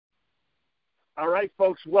All right,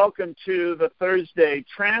 folks, welcome to the Thursday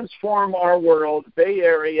Transform Our World, Bay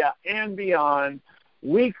Area and Beyond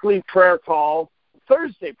weekly prayer call,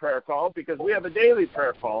 Thursday prayer call, because we have a daily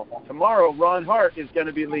prayer call. Tomorrow, Ron Hart is going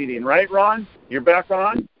to be leading. Right, Ron? You're back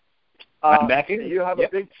on? I'm back in. You have a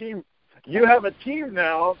big team. You have a team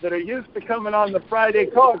now that are used to coming on the Friday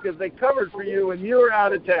call because they covered for you when you were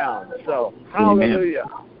out of town. So, hallelujah.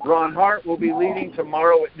 Amen. Ron Hart will be leading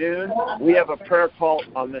tomorrow at noon. We have a prayer call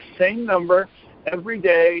on the same number every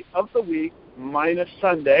day of the week, minus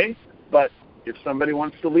Sunday. But if somebody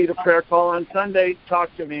wants to lead a prayer call on Sunday, talk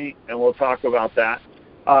to me, and we'll talk about that.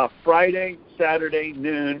 Friday, Saturday,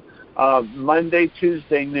 noon. Monday,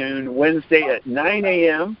 Tuesday, noon. Wednesday at 9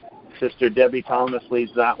 a.m., Sister Debbie Thomas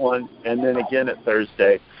leads that one, and then again at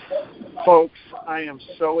Thursday. Folks, I am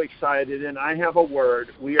so excited, and I have a word.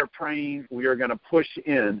 We are praying. We are going to push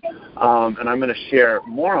in, and I'm going to share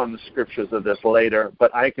more on the scriptures of this later,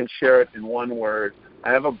 but I can share it in one word.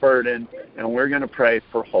 I have a burden, and we're going to pray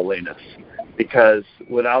for holiness, because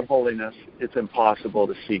without holiness, it's impossible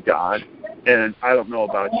to see God. And I don't know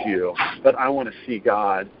about you, but I want to see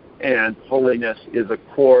God. And holiness is a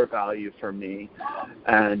core value for me,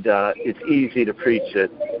 and it's easy to preach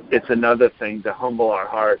it. It's another thing to humble our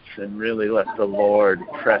hearts and really let the Lord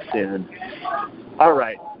press in. All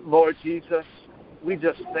right, Lord Jesus, we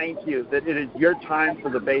just thank you that it is your time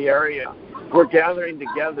for the Bay Area. We're gathering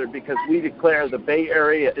together because we declare the Bay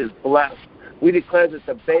Area is blessed. We declare that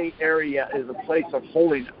the Bay Area is a place of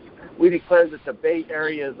holiness. We declare that the Bay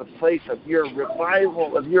Area is a place of your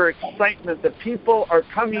revival, of your excitement, that people are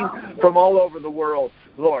coming from all over the world,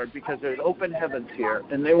 Lord, because there's open heavens here,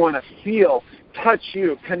 and they want to feel, touch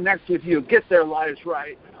you, connect with you, get their lives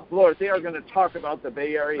right. Lord, they are going to talk about the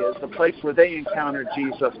Bay Area as the place where they encountered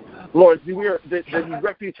Jesus. Lord, the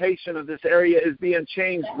reputation of this area is being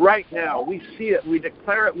changed right now. We see it. We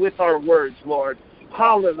declare it with our words, Lord.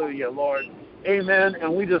 Hallelujah, Lord. Amen.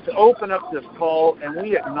 And we just open up this call, and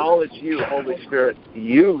we acknowledge you, Holy Spirit.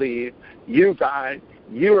 You lead, you guide,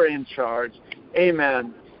 you are in charge.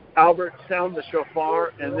 Amen. Albert, sound the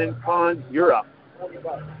shofar, and then Con, you're up.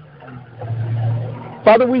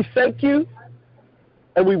 Father, we thank you,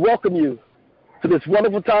 and we welcome you to this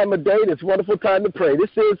wonderful time of day, this wonderful time to pray.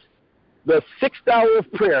 This is the 6th hour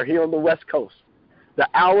of prayer here on the West Coast, the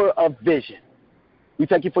hour of vision. We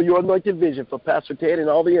thank you for your anointed vision for Pastor Ted and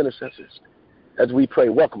all the intercessors. As we pray,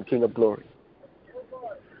 welcome, King of Glory.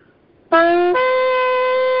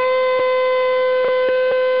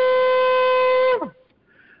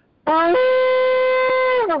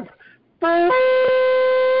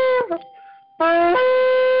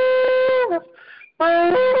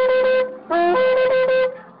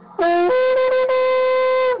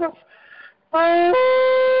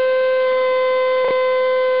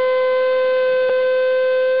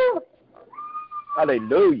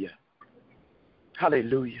 Hallelujah.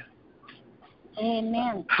 Hallelujah.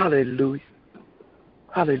 Amen. Hallelujah.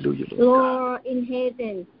 Hallelujah, Lord. Lord in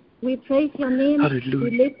heaven, we praise your name.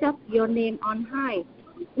 Hallelujah. We lift up your name on high.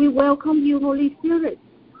 We welcome you, Holy Spirit.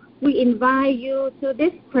 We invite you to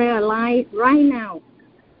this prayer line right now.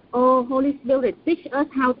 Oh, Holy Spirit, teach us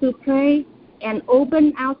how to pray and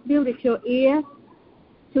open our spiritual ears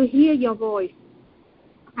to hear your voice.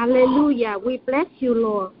 Hallelujah. We bless you,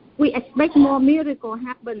 Lord. We expect more miracles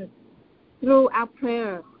happen through our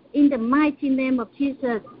prayer. In the mighty name of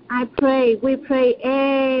Jesus, I pray, we pray,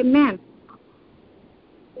 amen.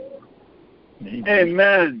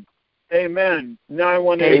 Amen. Amen. Now I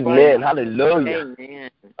want to invite Amen. Hallelujah. Amen.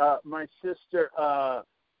 My sister,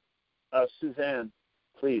 Suzanne,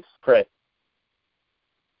 please pray.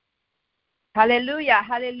 Hallelujah.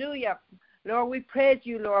 Hallelujah. Lord, we praise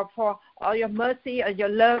you, Lord, for all your mercy and your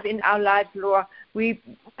love in our lives, Lord. We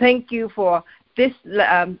thank you for this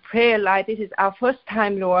prayer life. This is our first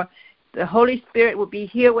time, Lord. The Holy Spirit will be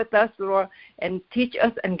here with us, Lord, and teach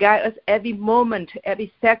us and guide us every moment,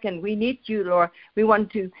 every second. We need you, Lord. We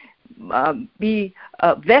want to be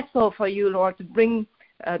a vessel for you, Lord, to bring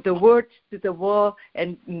the word to the world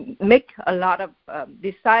and make a lot of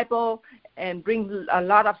disciples and bring a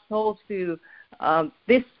lot of souls to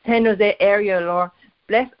this San Jose area, Lord.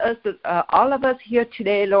 Bless us, all of us here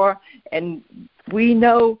today, Lord, and we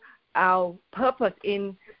know our purpose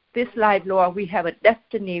in this life, Lord. We have a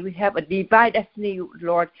destiny. We have a divine destiny,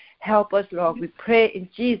 Lord. Help us, Lord. We pray in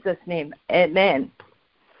Jesus' name. Amen.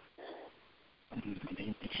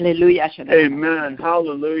 Hallelujah. Amen.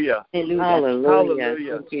 Hallelujah. Hallelujah.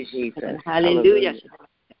 Hallelujah. Thank you, Jesus. Hallelujah.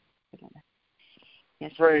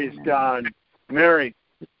 Yes, praise God. Mary,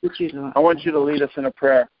 I want you to lead us in a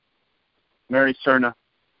prayer. Mary Cerna.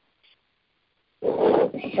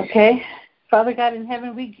 Okay. Father God in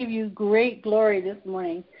heaven, we give you great glory this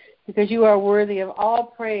morning because you are worthy of all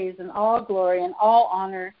praise and all glory and all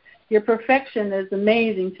honor. Your perfection is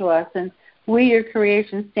amazing to us, and we, your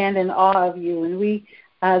creation, stand in awe of you. And we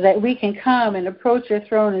that we can come and approach your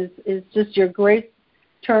throne is just your grace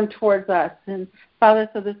turned towards us. And Father,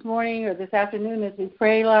 so this morning or this afternoon as we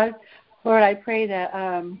pray, Lord, I pray that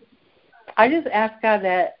I just ask, God,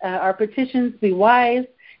 that our petitions be wise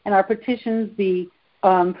and our petitions be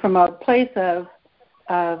from a place of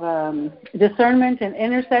discernment and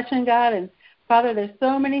intercession, God. And Father, there's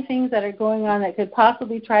so many things that are going on that could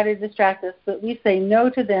possibly try to distract us, but we say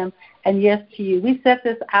no to them and yes to you. We set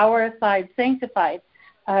this hour aside, sanctified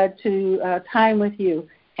to time with you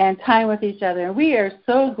and time with each other. And we are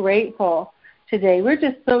so grateful today. We're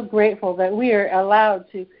just so grateful that we are allowed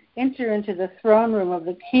to enter into the throne room of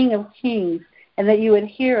the King of Kings, and that you would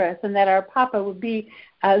hear us, and that our Papa would be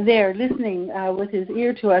there listening with his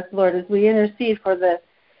ear to us, Lord, as we intercede for the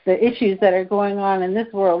issues that are going on in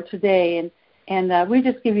this world today. And we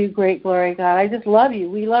just give you great glory, God. I just love you.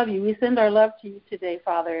 We love you. We send our love to you today,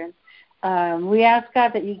 Father. And we ask,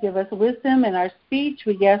 God, that you give us wisdom in our speech.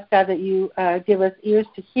 We ask, God, that you give us ears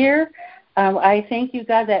to hear. I thank you,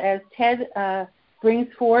 God, that as Ted brings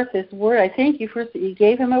forth this word, I thank you first that you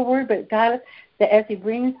gave him a word, but God, that as he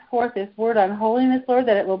brings forth this word on holiness, Lord,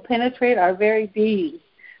 that it will penetrate our very being,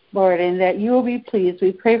 Lord, and that you will be pleased.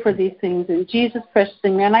 We pray for these things in Jesus' precious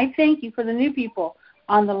name. And I thank you for the new people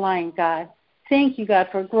on the line, God. Thank you, God,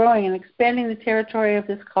 for growing and expanding the territory of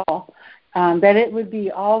this call, that it would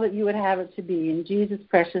be all that you would have it to be. In Jesus'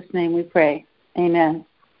 precious name we pray. Amen.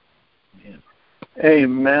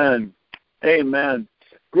 Amen. Amen.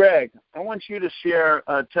 Greg, I want you to share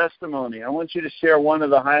a testimony. I want you to share one of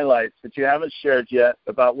the highlights that you haven't shared yet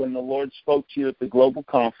about when the Lord spoke to you at the global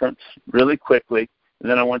conference really quickly, and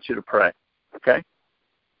then I want you to pray. Okay?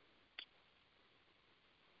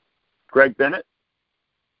 Greg Bennett?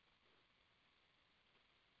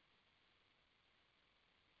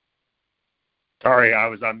 Sorry, I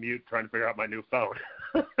was on mute trying to figure out my new phone.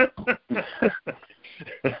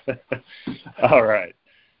 All right.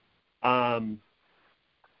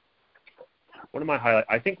 One of my highlights,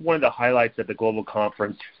 I think one of the highlights at the global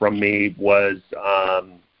conference from me was,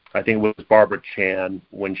 I think it was Barbara Chan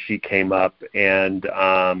when she came up and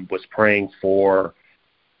was praying for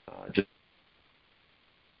just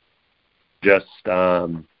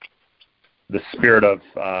the spirit of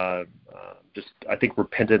I think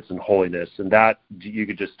repentance and holiness, and that you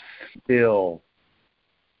could just feel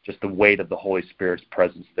just the weight of the Holy Spirit's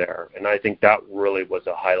presence there. And I think that really was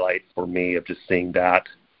a highlight for me of just seeing that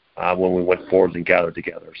when we went forward and gathered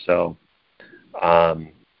together. So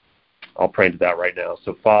I'll pray into that right now.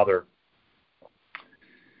 So, Father,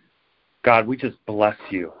 God, we just bless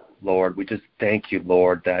you, Lord. We just thank you,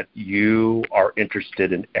 Lord, that you are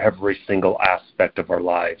interested in every single aspect of our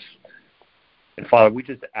lives. And, Father, we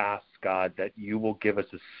just ask, God, that you will give us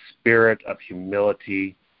a spirit of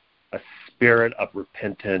humility, a spirit of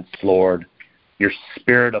repentance, Lord, your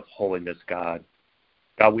spirit of holiness, God.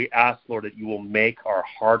 God, we ask, Lord, that you will make our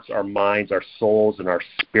hearts, our minds, our souls, and our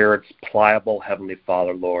spirits pliable, Heavenly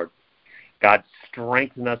Father, Lord. God,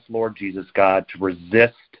 strengthen us, Lord Jesus, God, to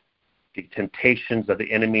resist the temptations of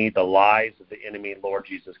the enemy, the lies of the enemy, Lord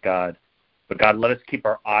Jesus, God. But, God, let us keep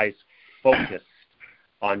our eyes focused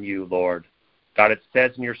on you, Lord. God, it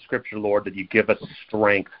says in your scripture, Lord, that you give us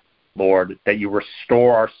strength, Lord, that you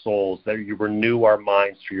restore our souls, that you renew our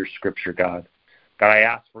minds through your scripture, God. God, I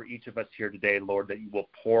ask for each of us here today, Lord, that you will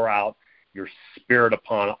pour out your spirit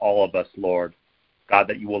upon all of us, Lord. God,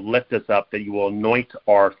 that you will lift us up, that you will anoint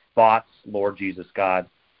our thoughts, Lord Jesus, God.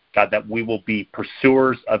 God, that we will be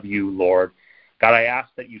pursuers of you, Lord. God, I ask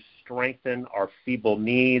that you strengthen our feeble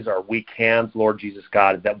knees, our weak hands, Lord Jesus,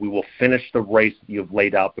 God, that we will finish the race that you have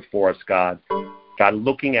laid out before us, God. God,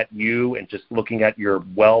 looking at you and just looking at your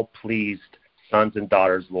well-pleased sons and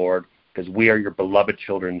daughters, Lord, because we are your beloved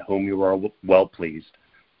children in whom you are well-pleased.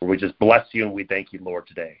 We just bless you and we thank you, Lord,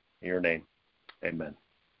 today. In your name, amen.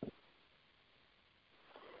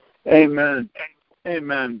 Amen.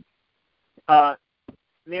 Amen.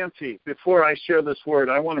 Nancy, before I share this word,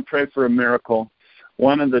 I want to pray for a miracle.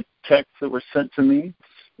 One of the texts that were sent to me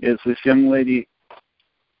is this young lady,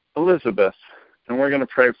 Elizabeth, and we're going to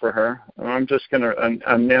pray for her. I'm just going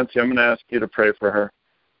to, Nancy, I'm going to ask you to pray for her.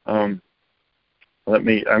 I'm going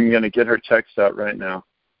to get her text out right now.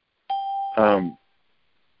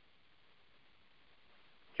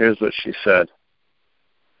 Here's what she said.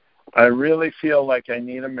 I really feel like I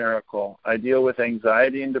need a miracle. I deal with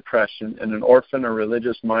anxiety and depression and an orphan or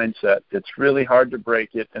religious mindset. It's really hard to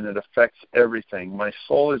break it, and it affects everything. My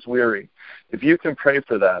soul is weary. If you can pray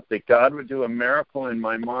for that God would do a miracle in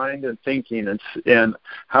my mind and thinking and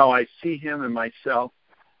how I see him and myself,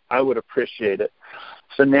 I would appreciate it.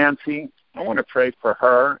 So, Nancy, I want to pray for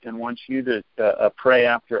her and want you to pray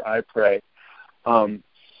after I pray.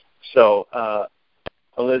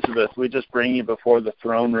 Elizabeth, we just bring you before the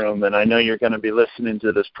throne room, and I know you're going to be listening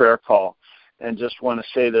to this prayer call, and just want to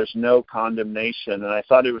say there's no condemnation. And I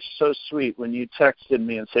thought it was so sweet when you texted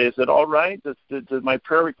me and say, is it all right? Does my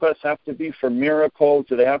prayer requests have to be for miracles?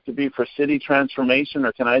 Do they have to be for city transformation,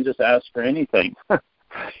 or can I just ask for anything?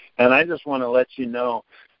 And I just want to let you know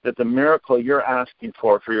that the miracle you're asking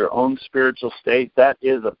for your own spiritual state, that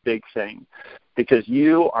is a big thing. Because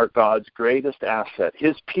you are God's greatest asset.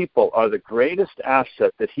 His people are the greatest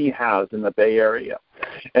asset that he has in the Bay Area.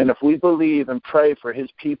 And if we believe and pray for his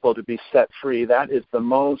people to be set free, that is the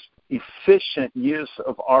most efficient use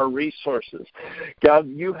of our resources. God,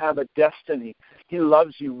 you have a destiny. He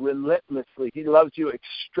loves you relentlessly. He loves you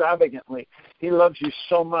extravagantly. He loves you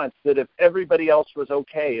so much that if everybody else was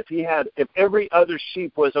okay, if every other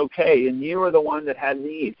sheep was okay and you were the one that had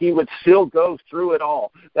need, he would still go through it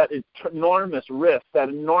all. That enormous risk, that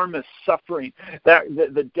enormous suffering,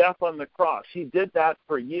 the death on the cross. He did that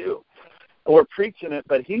for you. We're preaching it,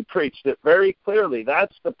 but he preached it very clearly.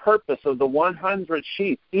 That's the purpose of the 100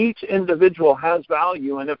 sheep. Each individual has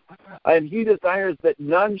value, and he desires that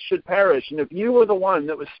none should perish. And if you were the one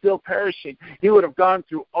that was still perishing, he would have gone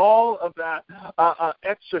through all of that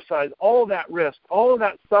exercise, all of that risk, all of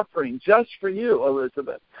that suffering just for you,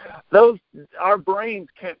 Elizabeth. Our brains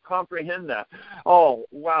can't comprehend that. Oh,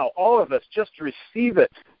 wow, all of us just receive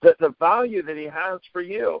it, the value that he has for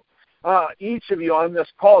you. Each of you on this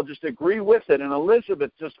call, just agree with it. And Elizabeth,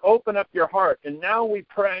 just open up your heart. And now we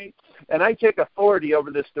pray, and I take authority over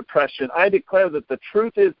this depression. I declare that the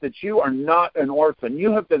truth is that you are not an orphan.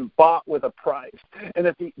 You have been bought with a price. And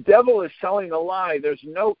if the devil is selling a lie, there's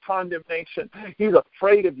no condemnation. He's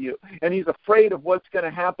afraid of you, and he's afraid of what's going to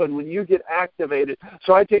happen when you get activated.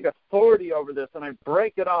 So I take authority over this, and I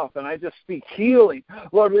break it off, and I just speak healing.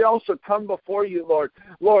 Lord, we also come before you, Lord.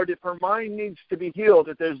 Lord, if her mind needs to be healed,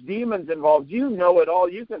 if there's demons involved, you know it all.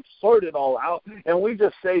 You can sort it all out. And we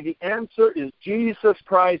just say the answer is Jesus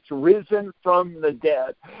Christ risen from the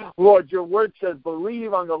dead. Lord, your word says,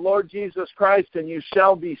 believe on the Lord Jesus Christ and you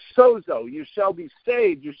shall be sozo. You shall be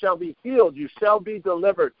saved. You shall be healed. You shall be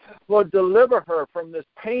delivered. Lord, deliver her from this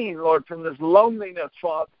pain, Lord, from this loneliness,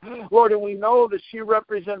 Father. Lord, and we know that she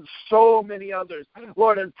represents so many others.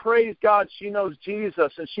 Lord, and praise God, she knows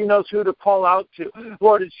Jesus and she knows who to call out to.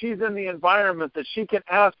 Lord, and she's in the environment that she can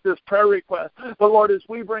ask this prayer request. But Lord, as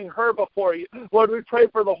we bring her before you, Lord, we pray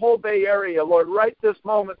for the whole Bay Area. Lord, right this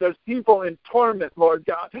moment, there's people in torment, Lord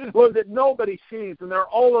God. Lord, that nobody sees, and they're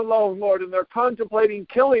all alone, Lord, and they're contemplating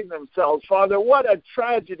killing themselves, Father. What a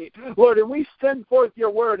tragedy. Lord, and we send forth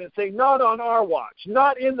your word and say, not on our watch,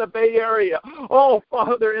 not in the Bay Area. Oh,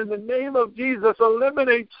 Father, in the name of Jesus,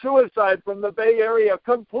 eliminate suicide from the Bay Area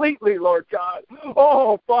completely, Lord God.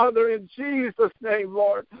 Oh, Father, in Jesus' name,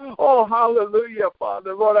 Lord. Oh, hallelujah,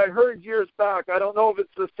 Father. Lord, I heard years back, I don't know if it's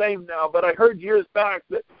the same now, but I heard years back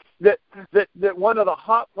that one of the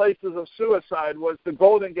hot places of suicide was the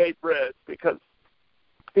Golden Gate Bridge, because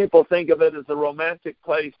people think of it as a romantic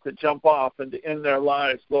place to jump off and to end their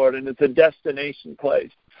lives, Lord, and it's a destination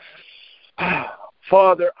place.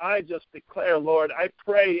 Father, I just declare, Lord, I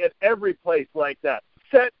pray at every place like that.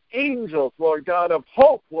 Set angels, Lord God, of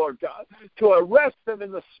hope, Lord God, to arrest them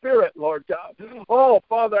in the spirit, Lord God. Oh,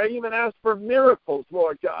 Father, I even ask for miracles,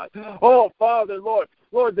 Lord God. Oh, Father, Lord,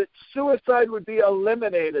 that suicide would be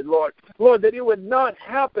eliminated, Lord. Lord, that it would not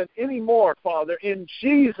happen anymore, Father, in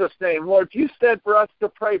Jesus' name. Lord, you said for us to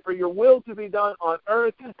pray for your will to be done on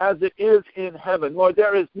earth as it is in heaven. Lord,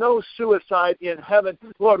 there is no suicide in heaven.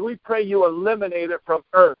 Lord, we pray you eliminate it from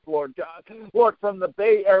earth, Lord God. Lord, from the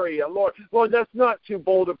Bay Area, Lord, that's not too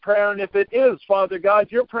bold a prayer. And if it is, Father God,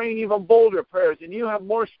 you're praying even bolder prayers, and you have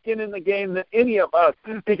more skin in the game than any of us,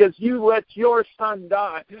 because you let your son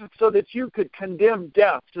die so that you could condemn death,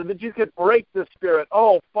 so that you could break the spirit.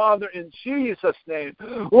 Oh, Father, in Jesus' name,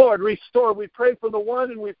 Lord, restore. We pray for the one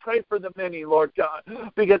and we pray for the many, Lord God,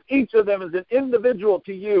 because each of them is an individual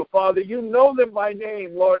to you, Father. You know them by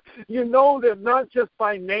name, Lord. You know them not just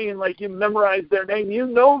by name like you memorize their name. You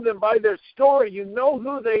know them by their story. You know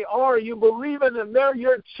who they are. You believe in them. They're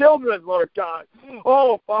your children, Lord God.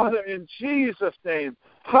 Oh, Father, in Jesus' name,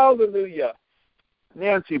 hallelujah.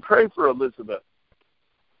 Nancy, pray for Elizabeth.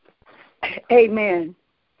 Amen.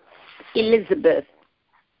 Elizabeth,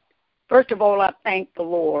 First of all, I thank the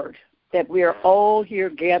Lord that we are all here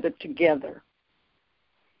gathered together.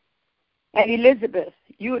 And Elizabeth,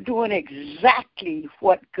 you are doing exactly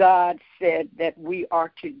what God said that we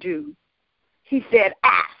are to do. He said,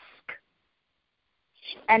 ask,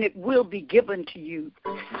 and it will be given to you.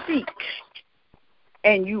 Seek,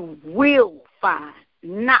 and you will find.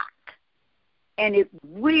 Knock, and it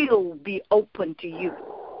will be open to you.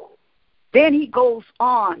 Then he goes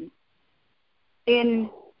on in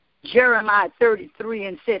Jeremiah 33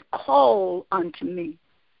 and said, call unto me,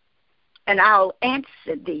 and I'll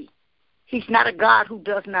answer thee. He's not a God who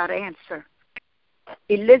does not answer.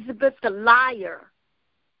 Elizabeth, the liar,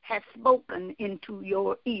 has spoken into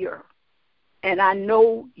your ear, and I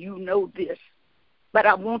know you know this, but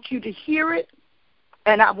I want you to hear it,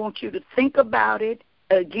 and I want you to think about it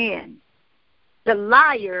again. The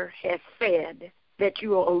liar has said that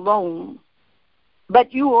you are alone,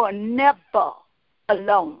 but you are never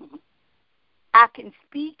alone. I can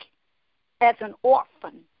speak as an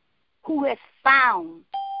orphan who has found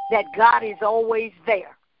that God is always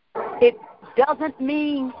there. It doesn't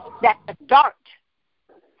mean that the dart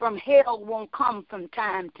from hell won't come from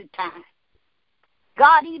time to time.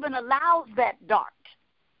 God even allows that dart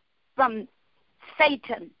from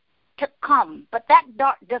Satan to come, but that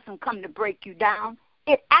dart doesn't come to break you down.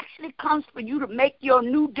 It actually comes for you to make your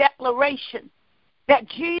new declaration that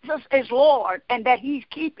Jesus is Lord and that he's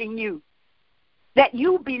keeping you, that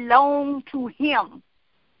you belong to him,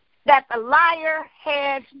 that the liar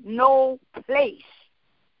has no place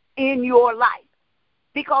in your life,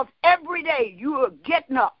 because every day you are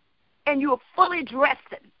getting up and you are fully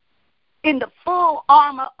dressing in the full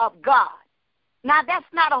armor of God. Now, that's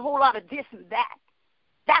not a whole lot of this and that.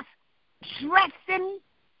 That's dressing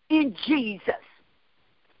in Jesus,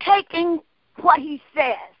 taking what he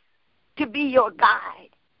says to be your guide.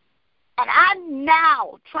 And I'm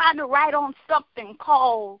now trying to write on something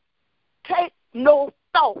called Take No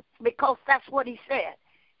Thought, because that's what he said.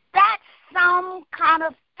 That's some kind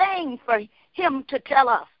of thing for him to tell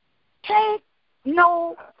us. Take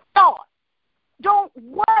no thought. Don't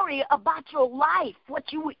worry about your life,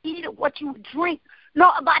 what you would eat or what you would drink,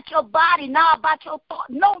 nor about your body, nor about your thought.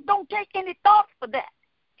 No, don't take any thought for that.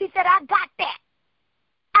 He said, I got that.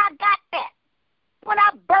 I got that. When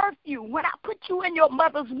I birthed you, when I put you in your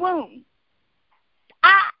mother's womb,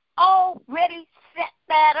 I already set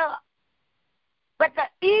that up. But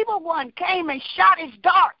the evil one came and shot his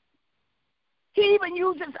dart. He even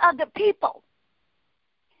uses other people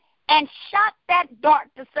and shot that dart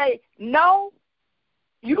to say, no,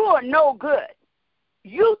 you are no good.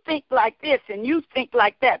 You think like this and you think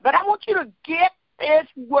like that. But I want you to get this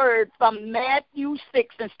word from Matthew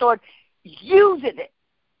 6 and start using it.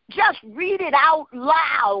 Just read it out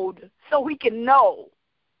loud so we can know.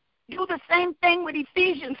 Do the same thing with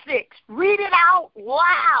Ephesians 6. Read it out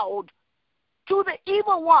loud to the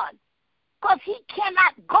evil one, because he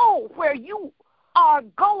cannot go where you are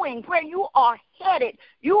going, where you are headed.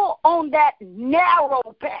 You are on that narrow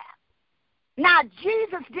path. Now,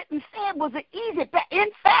 Jesus didn't say it was an easy path. In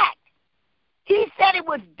fact, he said it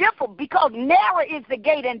was difficult, because narrow is the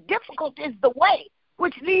gate and difficult is the way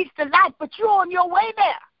which leads to life, but you're on your way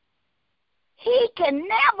there. He can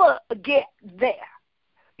never get there.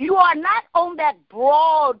 You are not on that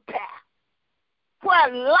broad path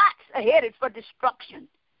where lots are headed for destruction.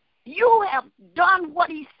 You have done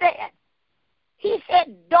what he said. He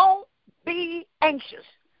said, don't be anxious.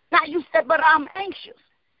 Now you said, but I'm anxious.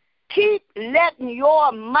 Keep letting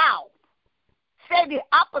your mouth say the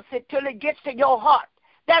opposite till it gets to your heart.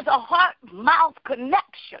 There's a heart-mouth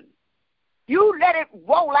connection. You let it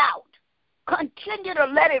roll out. Continue to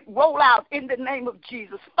let it roll out in the name of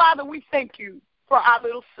Jesus. Father, we thank you for our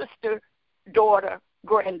little sister, daughter,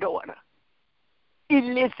 granddaughter.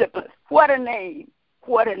 Elizabeth, what a name,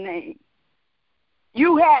 what a name.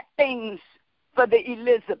 You had things for the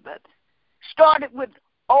Elizabeth. Started with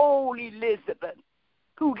old Elizabeth,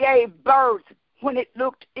 who gave birth when it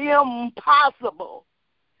looked impossible.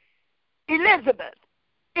 Elizabeth,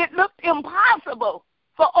 it looked impossible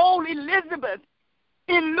for old Elizabeth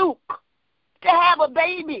in Luke to have a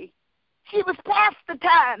baby. She was past the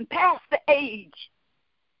time, past the age.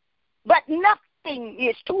 But nothing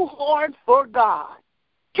is too hard for God.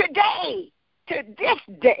 Today, to this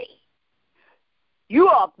day,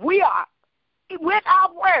 we are, with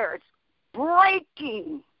our words,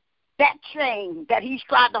 breaking that chain that he's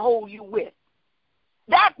tried to hold you with.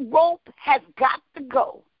 That rope has got to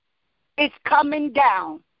go. It's coming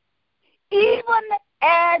down. Even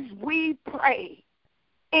as we pray,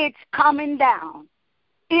 it's coming down.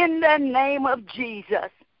 In the name of Jesus,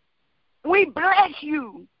 we bless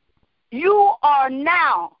you. You are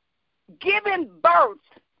now giving birth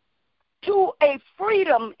to a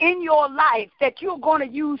freedom in your life that you're going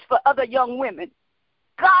to use for other young women.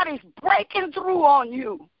 God is breaking through on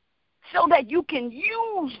you so that you can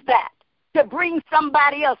use that to bring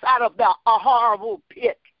somebody else out of a horrible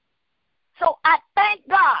pit. So I thank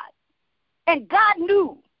God. And God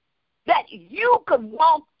knew that you could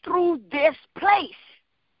walk through this place.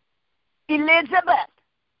 Elizabeth,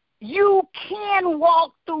 you can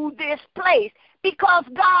walk through this place because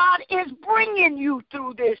God is bringing you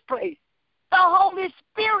through this place. The Holy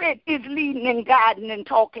Spirit is leading and guiding and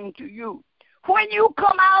talking to you. When you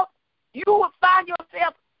come out, you will find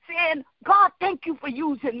yourself saying, God, thank you for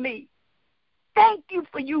using me. Thank you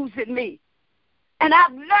for using me. And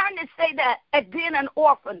I've learned to say that as being an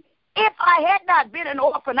orphan. If I had not been an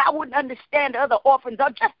orphan, I wouldn't understand other orphans or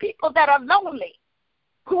just people that are lonely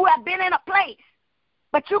who have been in a place.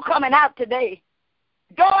 But you're coming out today.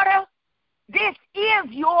 Daughter, this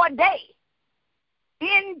is your day.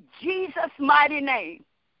 In Jesus' mighty name,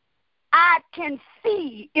 I can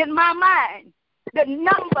see in my mind the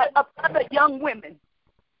number of other young women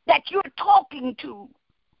that you're talking to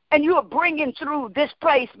and you're bringing through this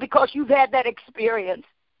place because you've had that experience.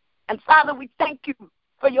 And, Father, we thank you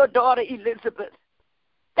for your daughter Elizabeth.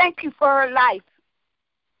 Thank you for her life.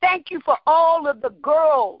 Thank you for all of the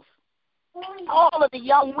girls, all of the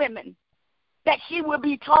young women that she will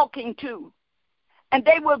be talking to. And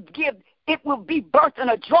they will give, it will be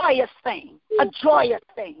birthing a joyous thing, a joyous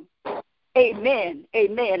thing. Amen,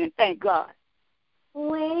 amen, and thank God.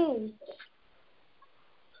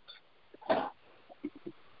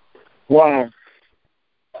 Wow.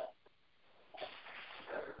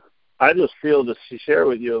 I just feel to share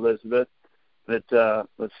with you, Elizabeth, that,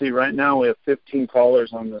 let's see, right now we have 15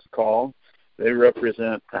 callers on this call. They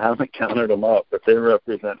represent, I haven't counted them up, but they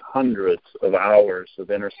represent hundreds of hours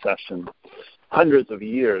of intercession, hundreds of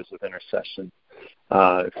years of intercession,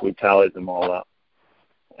 if we tallied them all up.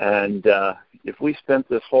 And if we spent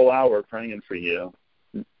this whole hour praying for you,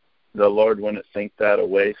 the Lord wouldn't think that a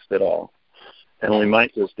waste at all. And we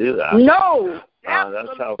might just do that. No.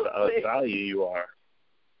 That's how value you are.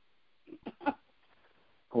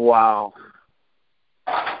 Wow.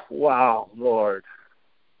 Wow, Lord.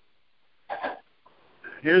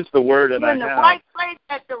 Here's the word that I have. In the right place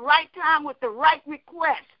at the right time with the right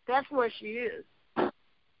request. That's where she is.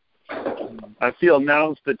 I feel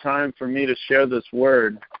now's the time for me to share this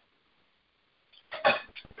word.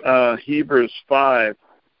 Hebrews 5,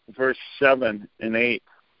 verse 7 and 8.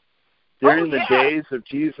 During the days of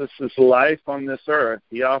Jesus' life on this earth,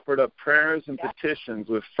 he offered up prayers and petitions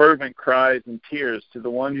with fervent cries and tears to the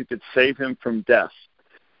one who could save him from death.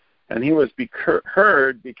 And he was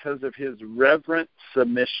heard because of his reverent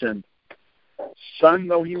submission. Son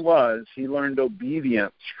though he was, he learned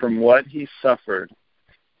obedience from what he suffered.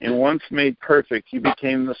 And once made perfect, he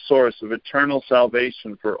became the source of eternal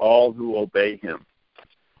salvation for all who obey him.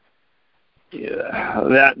 Yeah,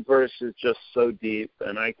 that verse is just so deep,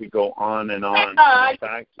 and I could go on and on. In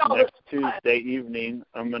fact, next Tuesday evening,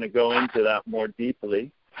 I'm going to go into that more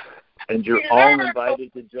deeply, and you're all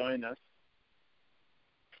invited to join us.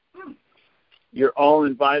 You're all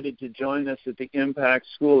invited to join us at the Impact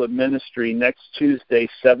School of Ministry next Tuesday,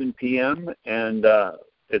 7 p.m., and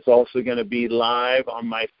it's also going to be live on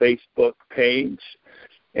my Facebook page.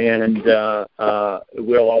 And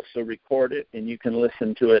we'll also record it, and you can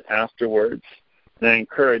listen to it afterwards. And I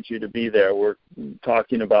encourage you to be there. We're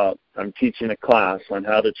talking about, I'm teaching a class on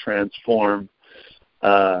how to transform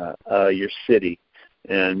your city.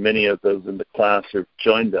 And many of those in the class have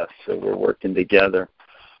joined us, so we're working together.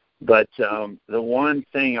 But the one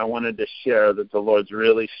thing I wanted to share that the Lord's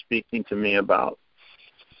really speaking to me about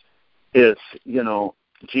is,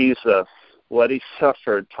 Jesus, what he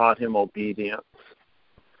suffered taught him obedience.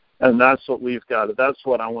 And that's what we've got. That's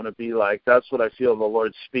what I want to be like. That's what I feel the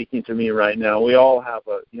Lord's speaking to me right now. We all have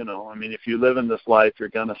if you live in this life, you're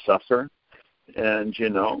going to suffer. And,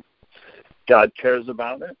 God cares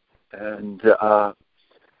about it. And,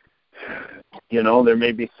 there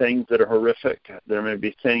may be things that are horrific. There may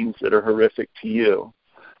be things that are horrific to you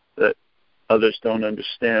that others don't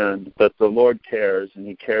understand. But the Lord cares, and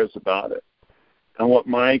he cares about it. And what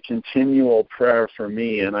my continual prayer for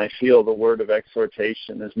me, and I feel the word of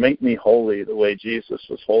exhortation, is make me holy the way Jesus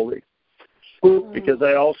was holy. Because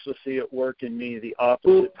I also see at work in me the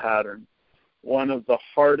opposite pattern. One of the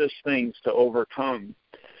hardest things to overcome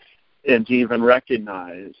and to even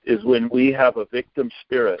recognize is when we have a victim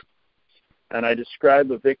spirit. And I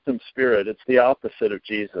describe a victim spirit. It's the opposite of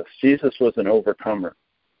Jesus. Jesus was an overcomer.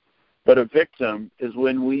 But a victim is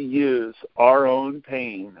when we use our own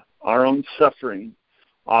pain, our own suffering,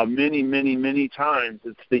 Many, many, many times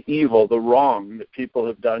it's the evil, the wrong that people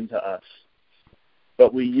have done to us.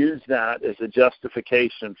 But we use that as a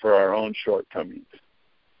justification for our own shortcomings.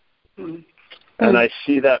 Mm-hmm. And I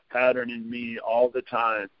see that pattern in me all the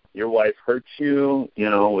time. Your wife hurts you,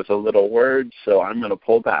 with a little word, so I'm going to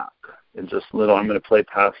pull back. And I'm going to play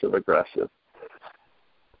passive aggressive.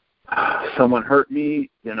 Someone hurt me,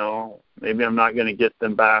 maybe I'm not going to get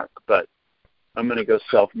them back, but I'm going to go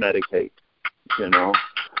self-medicate,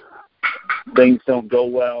 Things don't go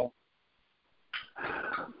well.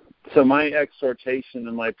 So my exhortation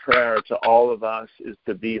and my prayer to all of us is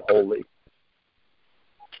to be holy.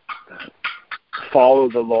 Follow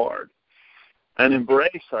the Lord and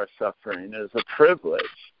embrace our suffering as a privilege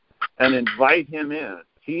and invite him in.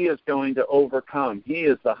 He is going to overcome. He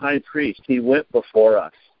is the high priest. He went before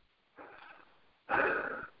us.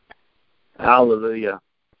 Hallelujah.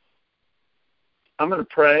 I'm going to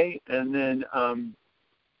pray, and then Ron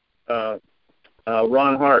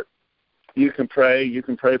Hart, you can pray. You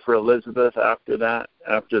can pray for Elizabeth after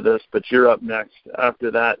this, but you're up next.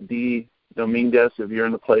 After that, Dee Dominguez, if you're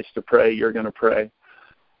in a place to pray, you're going to pray.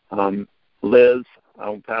 Liz,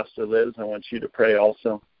 Pastor Liz, I want you to pray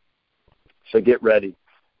also. So get ready. In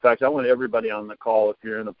fact, I want everybody on the call, if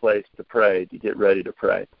you're in a place to pray, to get ready to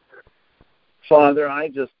pray. Father, I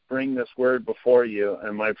just bring this word before you,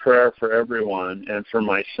 and my prayer for everyone and for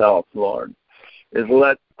myself, Lord, is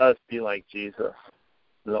let us be like Jesus,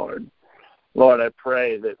 Lord. Lord, I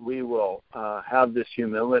pray that we will have this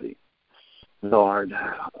humility, Lord,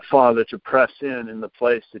 Father, to press in the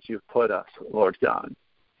place that you've put us, Lord God.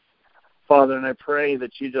 Father, and I pray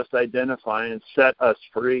that you just identify and set us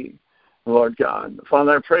free, Lord God.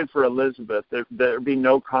 Father, I pray for Elizabeth. There be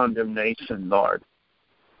no condemnation, Lord.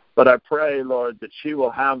 But I pray, Lord, that she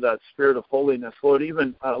will have that spirit of holiness. Lord,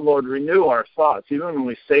 even, Lord, renew our thoughts. Even when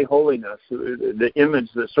we say holiness, the image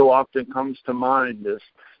that so often comes to mind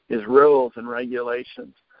is rules and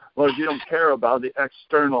regulations. Lord, you don't care about the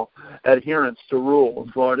external adherence to rules.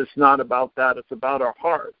 Lord, it's not about that. It's about our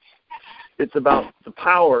hearts. It's about the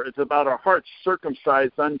power. It's about our hearts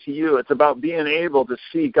circumcised unto you. It's about being able to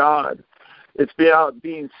see God. It's about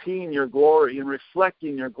being seen your glory and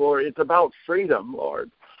reflecting your glory. It's about freedom,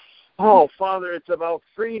 Lord. Oh, Father, it's about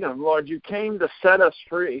freedom, Lord. You came to set us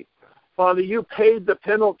free. Father, you paid the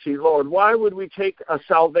penalty, Lord. Why would we take a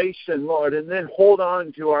salvation, Lord, and then hold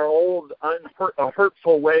on to our old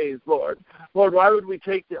hurtful ways, Lord? Lord, why would we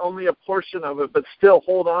take only a portion of it but still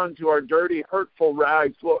hold on to our dirty, hurtful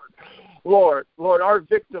rags, Lord? Lord, our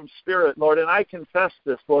victim spirit, Lord, and I confess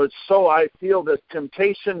this, Lord, so I feel this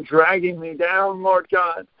temptation dragging me down, Lord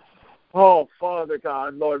God. Oh, Father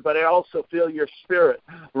God, Lord, but I also feel your spirit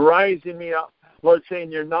rising me up, Lord,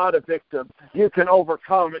 saying you're not a victim. You can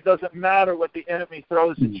overcome. It doesn't matter what the enemy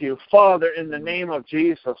throws at you. Father, in the name of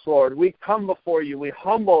Jesus, Lord, we come before you. We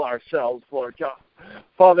humble ourselves, Lord God.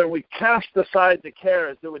 Father, we cast aside the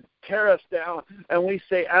cares that would tear us down, and we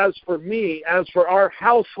say, as for me, as for our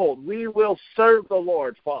household, we will serve the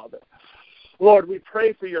Lord, Father. Lord, we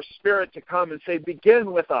pray for your spirit to come and say,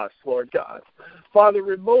 begin with us, Lord God. Father,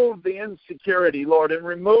 remove the insecurity, Lord, and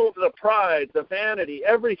remove the pride, the vanity,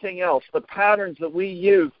 everything else, the patterns that we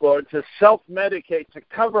use, Lord, to self-medicate, to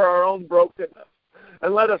cover our own brokenness.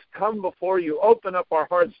 And let us come before you, open up our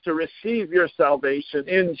hearts to receive your salvation.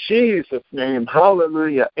 In Jesus' name,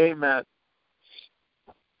 hallelujah, amen.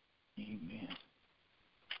 Amen.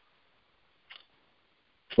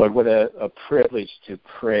 Lord, what a privilege to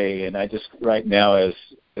pray. And I just, right now, as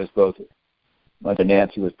both Mother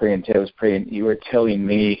Nancy was praying and Ted was praying, you were telling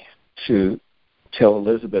me to tell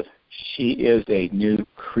Elizabeth she is a new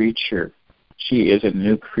creature. She is a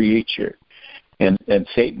new creature. And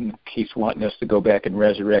Satan keeps wanting us to go back and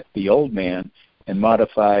resurrect the old man and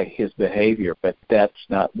modify his behavior, but that's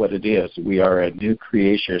not what it is. We are a new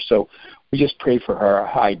creation. So we just pray for her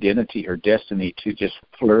identity, her destiny to just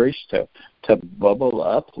flourish, to bubble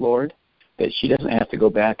up, Lord, that she doesn't have to go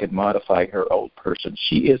back and modify her old person.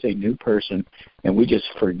 She is a new person, and we just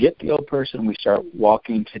forget the old person. We start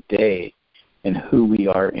walking today in who we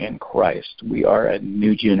are in Christ. We are a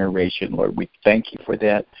new generation, Lord. We thank you for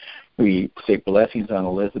that. We say blessings on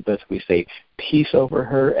Elizabeth. We say peace over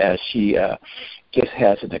her as she just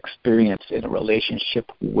has an experience in a relationship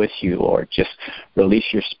with you, Lord. Just release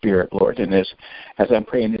your spirit, Lord. And as I'm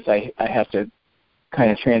praying this, I have to kind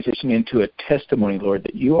of transition into a testimony, Lord,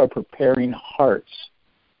 that you are preparing hearts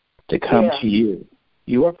to come to you.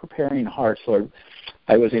 You are preparing hearts, Lord.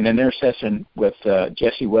 I was in an intercession with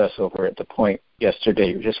Jesse West over at the Point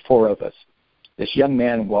yesterday, just 4 of us. This young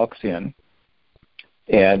man walks in,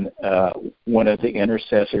 and one of the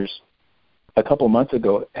intercessors a couple months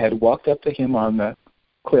ago had walked up to him on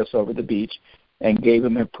cliffs over the beach and gave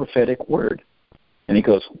him a prophetic word. And he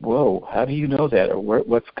goes, whoa, how do you know that? Or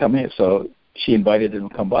what's coming? So she invited him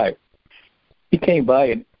to come by. He came by,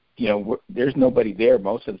 and, there's nobody there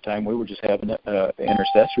most of the time. We were just having an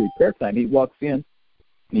intercessory prayer time. He walks in, and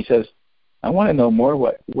he says, I want to know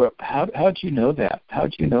more. How'd you know that?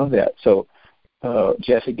 How'd you know that? So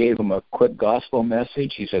Jesse gave him a quick gospel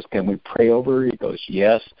message. He says, can we pray over her? He goes,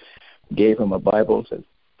 yes. Gave him a Bible, says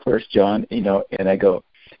 1 John, and I go,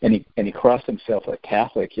 and he crossed himself a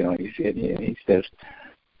Catholic, he says,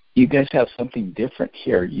 you guys have something different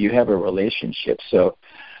here. You have a relationship. So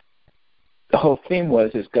the whole theme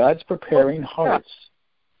is God's preparing hearts,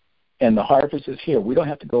 and the harvest is here. We don't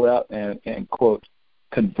have to go out and quote,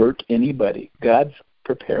 convert anybody. God's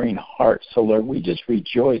preparing hearts. So, Lord, we just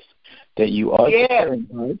rejoice that you are preparing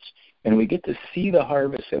hearts, and we get to see the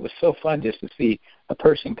harvest. It was so fun just to see a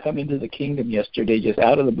person come into the kingdom yesterday, just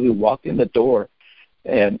out of the blue, walked in the door,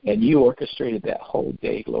 and you orchestrated that whole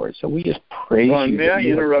day, Lord. So we just praise you. May I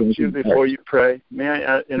interrupt you before you pray? May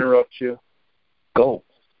I interrupt you? Go.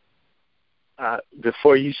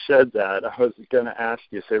 Before you said that, I was going to ask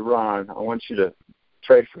you, say, Ron, I want you to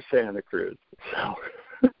pray for Santa Cruz. So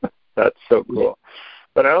that's so cool.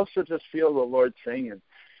 But I also just feel the Lord saying,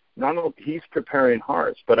 not only he's preparing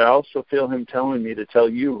hearts, but I also feel him telling me to tell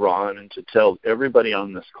you, Ron, and to tell everybody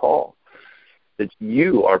on this call that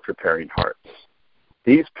you are preparing hearts.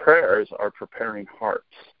 These prayers are preparing hearts.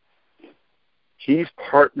 He's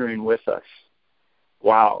partnering with us.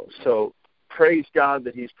 Wow. So praise God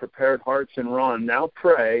that he's prepared hearts. And Ron, now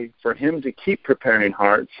pray for him to keep preparing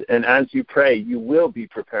hearts. And as you pray, you will be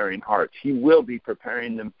preparing hearts. He will be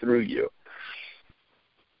preparing them through you.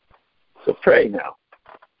 So pray now.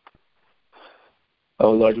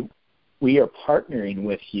 Oh, Lord, we are partnering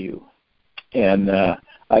with you. And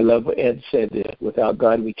I love what Ed said, that without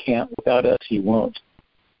God we can't, without us he won't.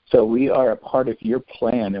 So we are a part of your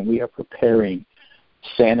plan, and we are preparing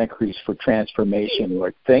Santa Cruz for transformation,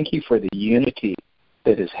 Lord. Thank you for the unity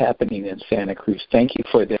that is happening in Santa Cruz. Thank you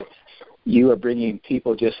for that you are bringing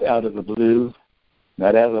people just out of the blue,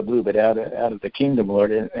 not out of the blue, but out of the kingdom,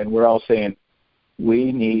 Lord. And we're all saying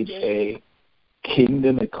we need a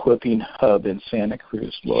kingdom equipping hub in Santa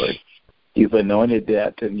Cruz, Lord. You've anointed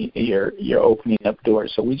that, and you're opening up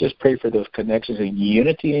doors. So we just pray for those connections and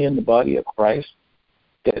unity in the body of Christ,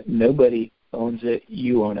 that nobody owns it,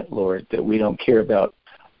 you own it, Lord, that we don't care about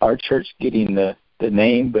our church getting the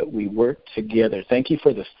name, but we work together. Thank you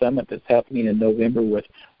for the summit that's happening in November with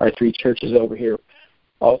our 3 churches over here,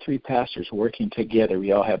 all 3 pastors working together.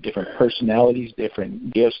 We all have different personalities,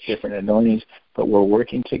 different gifts, different anointings, but we're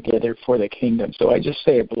working together for the kingdom. So I just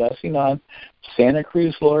say a blessing on Santa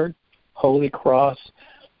Cruz, Lord, Holy Cross.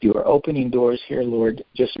 You are opening doors here, Lord.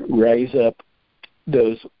 Just raise up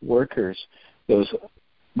those workers, those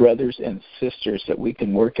brothers and sisters, that we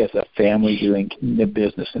can work as a family doing the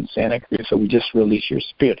business in Santa Cruz. So we just release your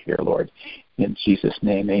spirit here, Lord. In Jesus'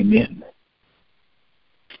 name, amen.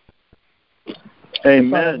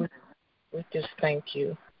 Amen. Father, we just thank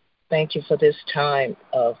you. Thank you for this time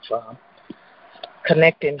of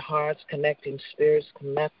connecting hearts, connecting spirits,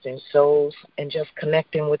 connecting souls, and just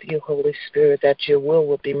connecting with you, Holy Spirit, that your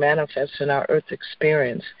will be manifest in our earth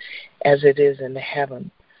experience as it is in the heaven.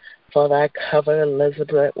 Father, I cover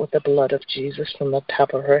Elizabeth with the blood of Jesus from the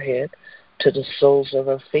top of her head to the soles of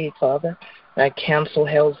her feet, Father. I cancel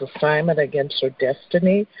hell's assignment against her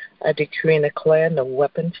destiny. I decree and declare no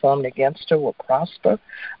weapon formed against her will prosper.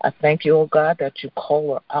 I thank you, O God, that you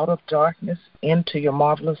call her out of darkness into your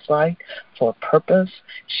marvelous light for a purpose.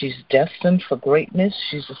 She's destined for greatness.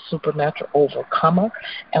 She's a supernatural overcomer,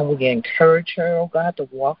 and we encourage her, O God, to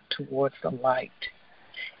walk towards the light.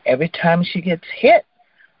 Every time she gets hit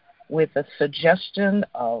with a suggestion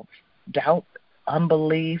of doubt,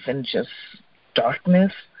 unbelief, and just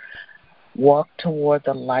darkness, walk toward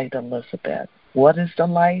the light, Elizabeth. What is the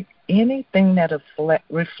light? Anything that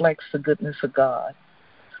reflects the goodness of God.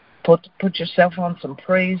 Put yourself on some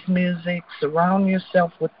praise music. Surround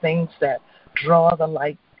yourself with things that draw the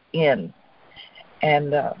light in.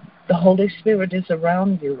 And the Holy Spirit is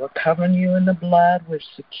around you. We're covering you in the blood. We're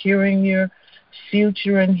securing your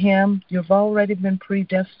future in Him. You've already been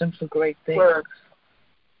predestined for great things.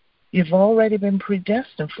 You've already been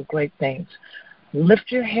predestined for great things.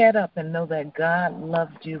 Lift your head up and know that God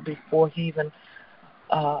loved you before He even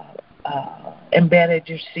embedded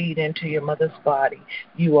your seed into your mother's body.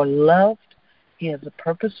 You are loved. He has a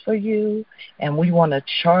purpose for you, and we want to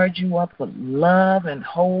charge you up with love and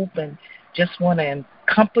hope, and just want to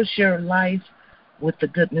encompass your life with the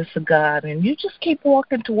goodness of God. And you just keep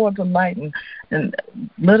walking toward the light, and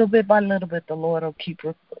little bit by little bit, the Lord will keep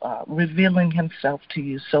revealing himself to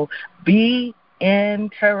you. So be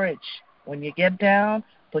encouraged. When you get down,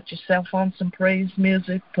 put yourself on some praise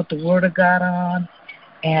music, put the Word of God on,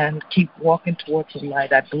 and keep walking towards the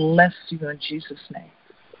light. I bless you in Jesus' name.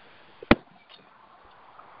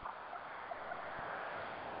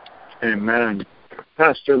 Amen.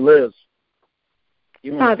 Pastor Liz.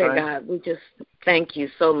 Father God, we just thank you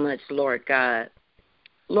so much, Lord God.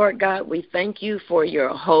 Lord God, we thank you for your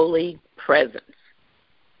holy presence.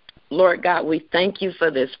 Lord God, we thank you for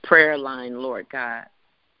this prayer line, Lord God.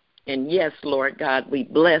 And yes, Lord God, we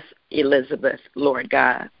bless Elizabeth, Lord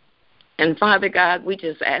God. And Father God, we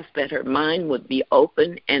just ask that her mind would be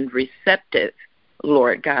open and receptive,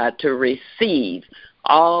 Lord God, to receive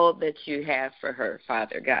all that you have for her,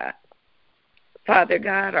 Father God. Father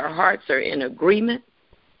God, our hearts are in agreement,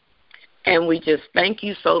 and we just thank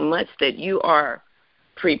you so much that you are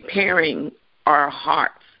preparing our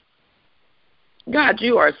hearts. God,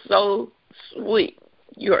 you are so sweet.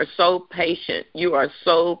 You are so patient. You are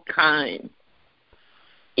so kind.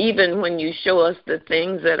 Even when you show us the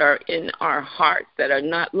things that are in our hearts that are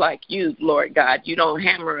not like you, Lord God, you don't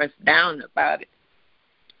hammer us down about it.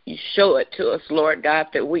 You show it to us, Lord God,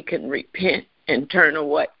 that we can repent and turn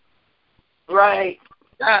away. Right.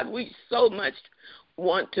 God, we so much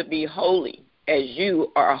want to be holy as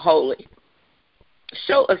you are holy.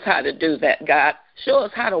 Show us how to do that, God. Show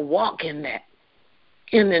us how to walk in that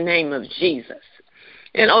in the name of Jesus.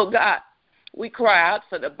 And, oh, God, we cry out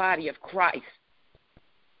for the body of Christ.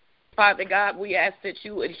 Father God, we ask that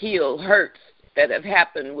you would heal hurts that have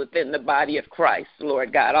happened within the body of Christ,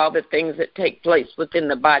 Lord God, all the things that take place within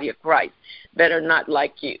the body of Christ that are not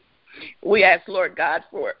like you. We ask, Lord God,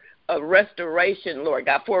 for a restoration, Lord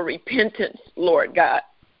God, for repentance, Lord God,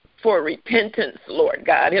 for repentance, Lord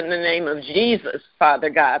God, in the name of Jesus, Father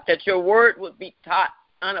God, that your word would be taught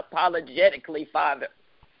unapologetically, Father,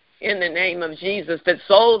 in the name of Jesus, that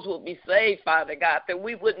souls will be saved, Father God, that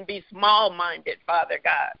we wouldn't be small-minded, Father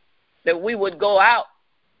God, that we would go out.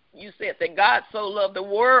 You said that God so loved the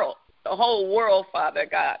world, the whole world, Father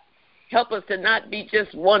God. Help us to not be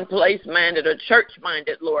just one place-minded or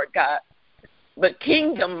church-minded, Lord God, but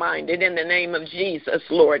kingdom-minded in the name of Jesus,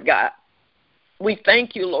 Lord God. We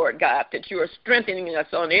thank you, Lord God, that you are strengthening us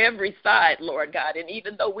on every side, Lord God. And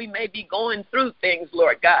even though we may be going through things,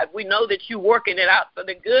 Lord God, we know that you're working it out for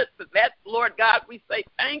the good. For that, Lord God, we say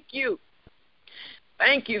thank you.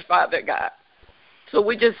 Thank you, Father God. So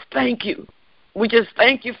we just thank you. We just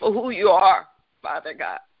thank you for who you are, Father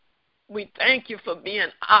God. We thank you for being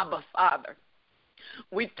Abba, Father.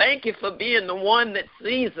 We thank you for being the one that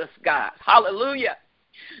sees us, God. Hallelujah.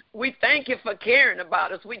 We thank you for caring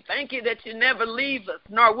about us. We thank you that you never leave us,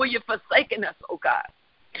 nor will you forsaken us, oh God.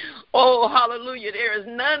 Oh, hallelujah. There is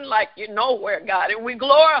none like you nowhere, God. And we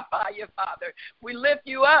glorify you, Father. We lift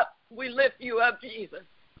you up. We lift you up, Jesus.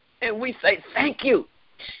 And we say thank you.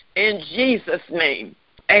 In Jesus' name,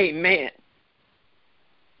 amen.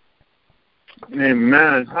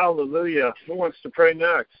 Amen. Hallelujah. Who wants to pray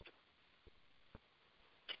next?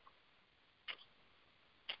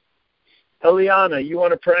 Eliana, you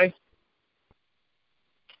want to pray?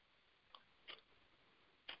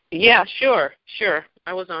 Yeah, sure.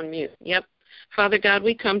 I was on mute. Yep. Father God,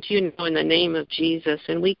 we come to you now in the name of Jesus,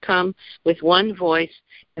 and we come with one voice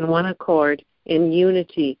and one accord in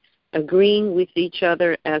unity, agreeing with each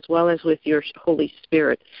other as well as with your Holy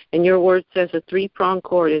Spirit. And your word says a three-pronged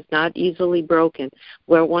cord is not easily broken.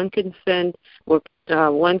 Where one can send,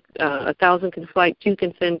 1,000 can flight, two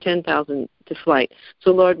can send 10,000 to flight.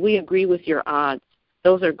 So, Lord, we agree with your odds.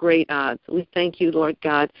 Those are great odds. We thank you, Lord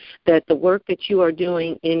God, that the work that you are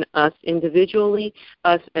doing in us individually,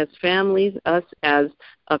 us as families, us as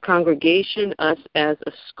a congregation, us as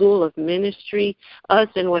a school of ministry, us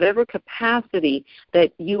in whatever capacity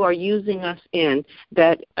that you are using us in,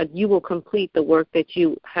 that you will complete the work that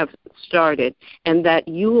you have started, and that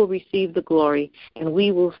you will receive the glory, and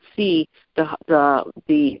we will see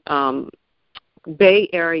the Bay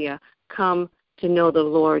Area come to know the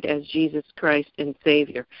Lord as Jesus Christ and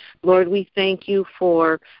Savior. Lord, we thank you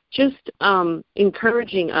for just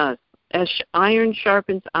encouraging us. As iron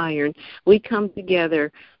sharpens iron, we come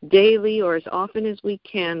together daily or as often as we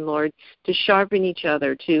can, Lord, to sharpen each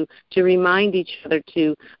other, to remind each other,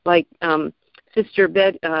 to, like Sister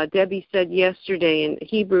Debbie said yesterday in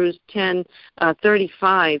Hebrews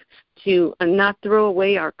 10:35, to not throw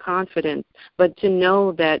away our confidence, but to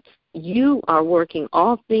know that you are working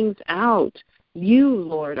all things out You,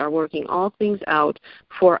 Lord, are working all things out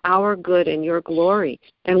for our good and your glory.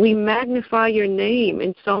 And we magnify your name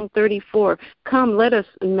in Psalm 34. Come, let us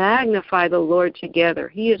magnify the Lord together.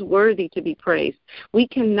 He is worthy to be praised. We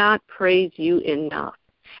cannot praise you enough.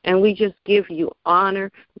 And we just give you honor,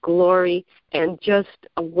 glory, and just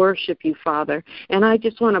worship you, Father. And I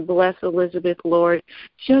just want to bless Elizabeth, Lord.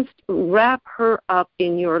 Just wrap her up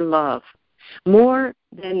in your love. More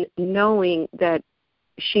than knowing that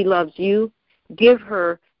she loves you, give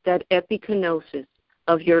her that epikenosis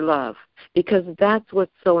of your love, because that's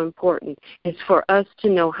what's so important, is for us to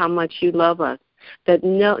know how much you love us, that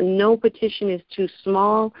no petition is too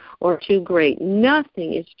small or too great.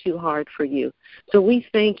 Nothing is too hard for you. So we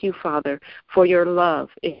thank you, Father, for your love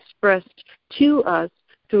expressed to us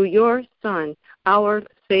through your Son, our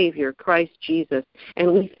Savior, Christ Jesus.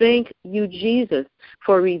 And we thank you, Jesus,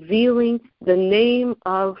 for revealing the name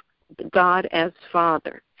of God as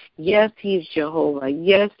Father. Yes, he is Jehovah.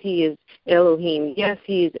 Yes, he is Elohim. Yes,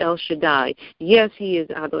 he is El Shaddai. Yes, he is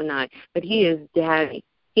Adonai. But he is Daddy.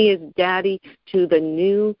 He is Daddy to the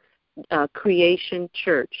new creation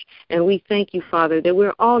church. And we thank you, Father, that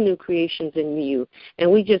we're all new creations in you. And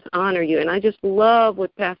we just honor you. And I just love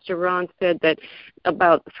what Pastor Ron said that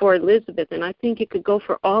about for Elizabeth, and I think it could go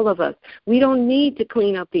for all of us. We don't need to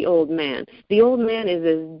clean up the old man. The old man is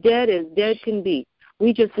as dead can be.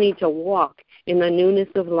 We just need to walk in the newness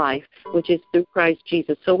of life, which is through Christ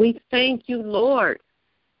Jesus. So we thank you, Lord.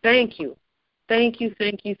 Thank you. Thank you,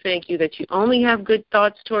 thank you, thank you that you only have good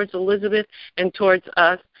thoughts towards Elizabeth and towards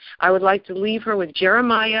us. I would like to leave her with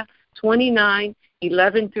Jeremiah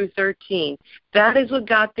 29:11-13. That is what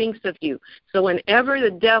God thinks of you. So whenever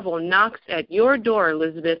the devil knocks at your door,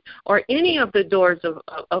 Elizabeth, or any of the doors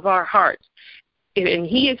of our hearts, and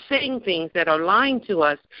he is saying things that are lying to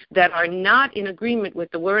us, that are not in agreement with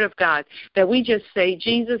the Word of God, that we just say,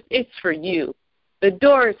 Jesus, it's for you. The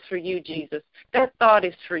door is for you, Jesus. That thought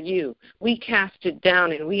is for you. We cast it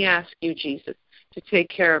down and we ask you, Jesus, to take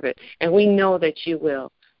care of it. And we know that you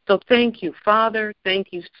will. So thank you, Father.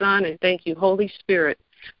 Thank you, Son. And thank you, Holy Spirit,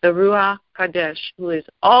 the Ruach Kadesh, who is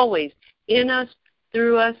always in us,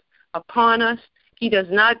 through us, upon us. He does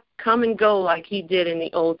not come and go like he did in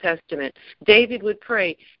the Old Testament. David would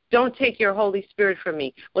pray, don't take your Holy Spirit from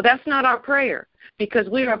me. Well, that's not our prayer, because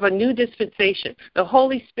we are of a new dispensation. The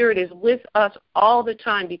Holy Spirit is with us all the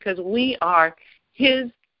time because we are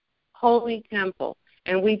his holy temple.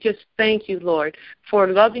 And we just thank you, Lord, for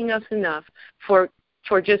loving us enough, for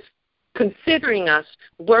just considering us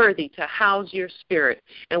worthy to house your Spirit.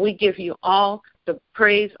 And we give you all the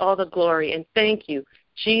praise, all the glory, and thank you,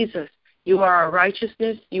 Jesus. You are our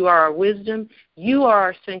righteousness. You are our wisdom. You are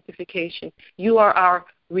our sanctification. You are our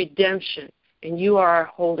redemption. And you are our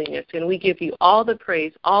holiness. And we give you all the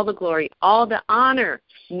praise, all the glory, all the honor,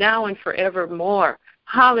 now and forevermore.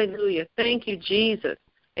 Hallelujah. Thank you, Jesus.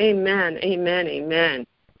 Amen, amen, amen.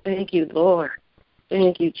 Thank you, Lord.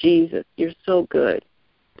 Thank you, Jesus. You're so good.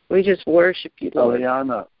 We just worship you, Lord.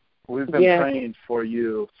 Eliana, we've been praying for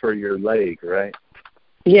you for your leg, right?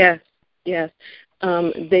 Yes, yes.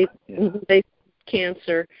 They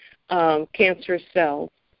cancerous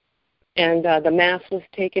cells, and the mass was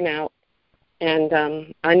taken out, and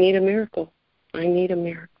I need a miracle. I need a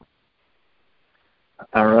miracle.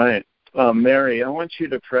 All right. Mary, I want you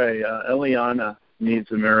to pray. Eliana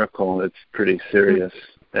needs a miracle. It's pretty serious.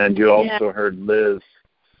 And you also heard Liz.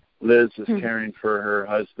 Liz is caring for her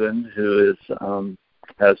husband who is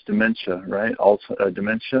has dementia, right? Also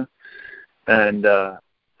dementia. And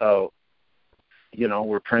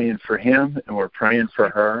we're praying for him and we're praying for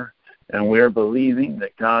her, and we're believing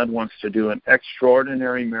that God wants to do an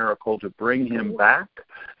extraordinary miracle to bring him back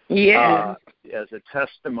as a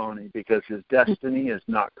testimony, because his destiny is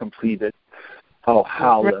not completed. Oh,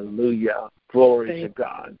 hallelujah. Glory to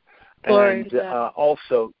God. And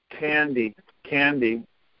also, Candy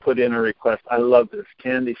put in a request. I love this.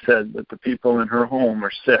 Candy said that the people in her home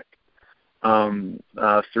are sick.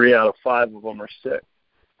 3 out of 5 of them are sick.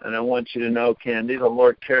 And I want you to know, Candy, the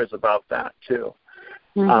Lord cares about that too.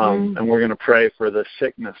 And we're going to pray for the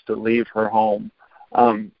sickness to leave her home.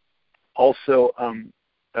 Also,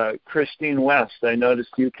 Christine West, I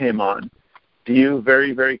noticed you came on. Do you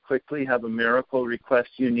very, very quickly have a miracle request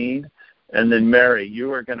you need? And then, Mary,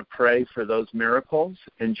 you are going to pray for those miracles,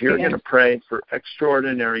 and you're going to pray for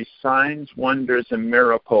extraordinary signs, wonders, and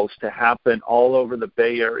miracles to happen all over the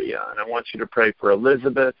Bay Area. And I want you to pray for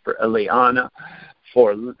Elizabeth, for Eliana,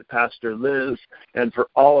 for Pastor Liz, and for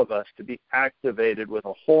all of us to be activated with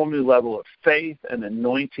a whole new level of faith and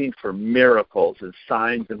anointing for miracles and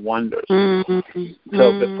signs and wonders.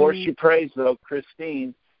 So before she prays, though,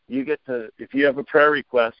 Christine, you get to, if you have a prayer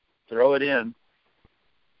request, throw it in.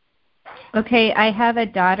 Okay, I have a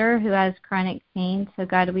daughter who has chronic pain, so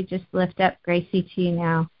God, we just lift up Gracie to you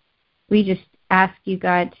now. We just ask you,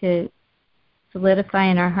 God, to solidify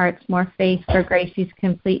in our hearts more faith for Gracie's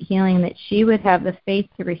complete healing, that she would have the faith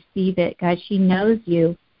to receive it. God, she knows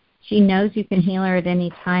you. She knows you can heal her at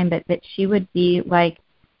any time, but that she would be like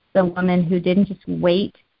the woman who didn't just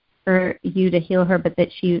wait for you to heal her, but that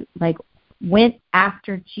she went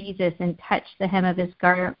after Jesus and touched the hem of his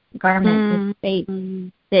garment with faith,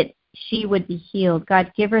 that she would be healed.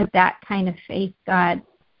 God, give her that kind of faith, God,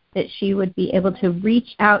 that she would be able to reach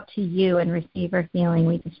out to you and receive her healing.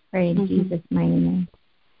 We just pray in Jesus' mighty name.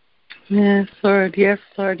 Yes, Lord. Yes,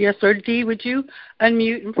 Lord. Yes, Lord. Dee, would you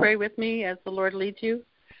unmute and pray with me as the Lord leads you?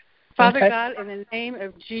 Father God, in the name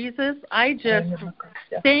of Jesus, I just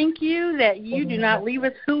thank you that you do not leave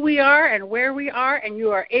us who we are and where we are, and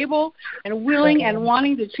you are able and willing and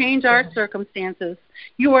wanting to change our circumstances.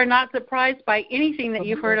 You are not surprised by anything that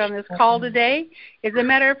you've heard on this call today. As a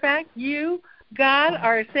matter of fact, you, God,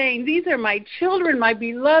 are saying, these are my children, my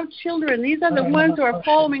beloved children. These are the ones who are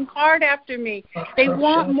following hard after me. They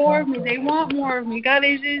want more of me. They want more of me. God,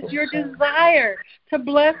 it is your desire to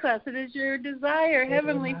bless us. It is your desire,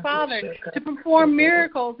 Heavenly Father, to perform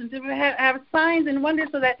miracles and to have signs and wonders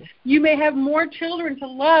so that you may have more children to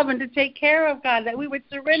love and to take care of, God, that we would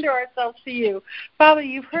surrender ourselves to you. Father,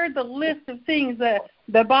 you've heard the list of things,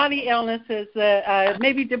 the body illnesses,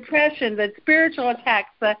 maybe depression, the spiritual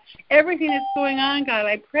attacks, everything that's going on, God.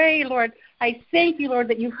 I pray, Lord, I thank you, Lord,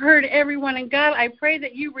 that you've heard everyone. And, God, I pray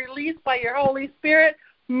that you release by your Holy Spirit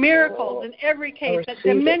miracles in every case, that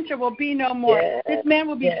dementia will be no more. Yes. This man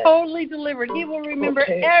will be totally delivered. He will remember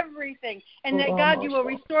everything. And that, God, you will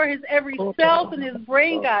restore his every cell in his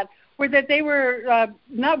brain, God, where that they were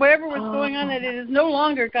not whatever was going on, that it is no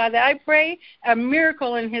longer, God, that I pray a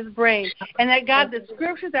miracle in his brain. And that, God, the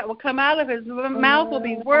scriptures that will come out of his mouth will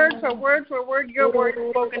be word for word for word, your word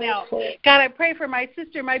spoken out. God, I pray for my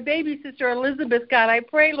sister, my baby sister, Elizabeth, God. I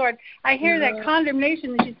pray, Lord, I hear that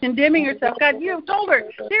condemnation, that she's condemning herself. God, you have told her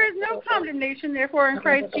there is no condemnation, therefore, in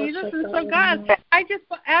Christ Jesus. And so, God, I just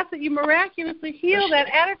ask that you miraculously heal that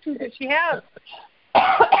attitude that she has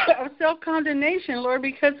of self-condemnation, Lord,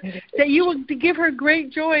 because that you will give her great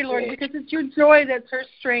joy, Lord, because it's your joy that's her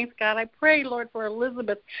strength, God. I pray, Lord, for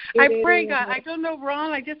Elizabeth. I pray, God, I don't know,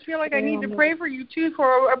 Ron, I just feel like I need to pray for you, too,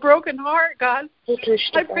 for a broken heart, God.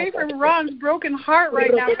 I pray for Ron's broken heart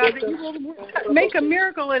right now, God, that you will make a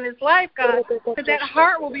miracle in his life, God, that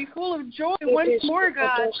heart will be full of joy once more,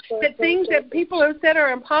 God, that things that people have said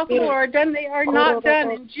are impossible or are done, they are not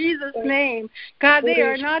done in Jesus' name. God, they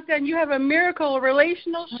are not done. You have a miracle, a relationship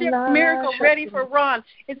miracle ready for Ron.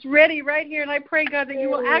 It's ready right here, and I pray, God, that you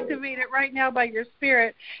will activate it right now by your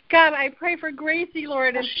Spirit. God, I pray for Gracie,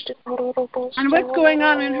 Lord, and what's going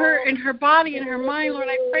on in her body and her mind, Lord.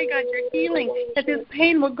 I pray, God, your healing, that this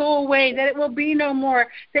pain will go away, that it will be no more,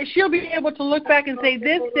 that she'll be able to look back and say,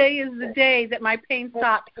 this day is the day that my pain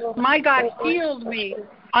stopped. My God healed me.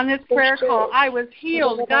 On this prayer call, I was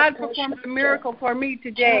healed. God performed a miracle for me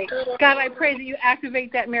today. God, I pray that you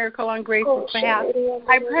activate that miracle on Grace's behalf.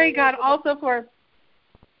 I pray, God, also for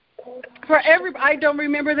everybody. I don't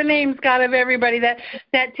remember the names, God, of everybody that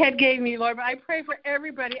Ted gave me, Lord, but I pray for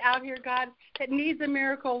everybody out here, God, that needs a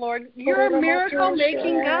miracle, Lord. You're a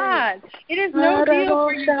miracle-making God. It is no deal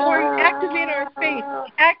for you, Lord. Activate our faith.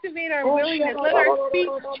 Activate our willingness. Let our speech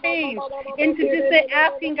change into just say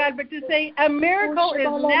asking God, but to say a miracle is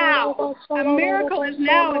now. A miracle is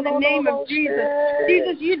now in the name of Jesus.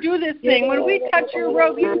 Jesus, you do this thing. When we touch your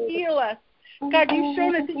robe, you heal us. God, you've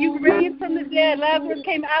shown us that you raised from the dead. Lazarus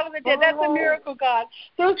came out of the dead. That's a miracle, God.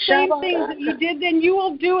 Those same things that you did then, you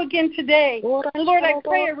will do again today. And, Lord, I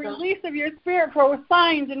pray a release of your Spirit for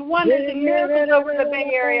signs and wonders and miracles over the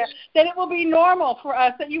Bay Area, that it will be normal for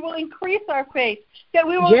us, that you will increase our faith, that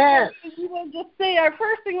we will, we will just say, our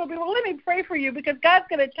first thing will be, well, let me pray for you, because God's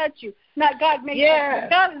going to touch you, not God may touch you.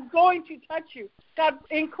 God is going to touch you. God,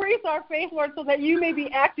 increase our faith, Lord, so that you may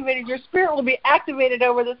be activated. Your Spirit will be activated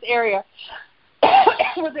over this area.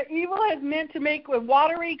 What the evil has meant to make with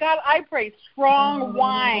watery, God, I pray strong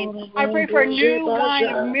wine. I pray for a new wine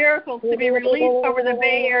of miracles to be released over the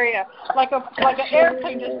Bay Area, like an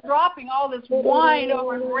airplane just dropping all this wine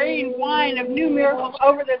over rain wine of new miracles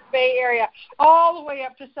over this Bay Area, all the way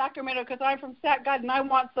up to Sacramento, because I'm from Sac, God, and I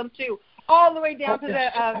want some too. All the way down to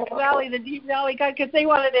the valley, the deep valley, God, because they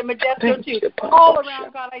wanted in Modesto too. All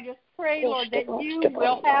around, God, I just pray, Lord, that you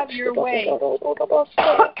will have your way.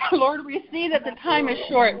 Lord, we see that the time is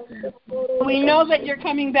short. We know that you're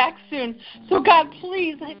coming back soon. So, God,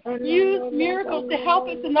 please use miracles to help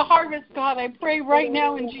us in the harvest, God. I pray right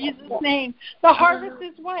now in Jesus' name. The harvest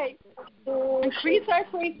is white. Increase our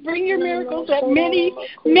faith. Bring your miracles that many,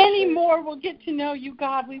 many more will get to know you,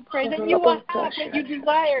 God. We pray that you will have what you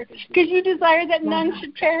desire, because you desire that none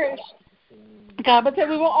should perish, God, but that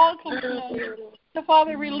we will all come to know you. So,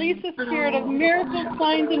 Father, release the spirit of miracles,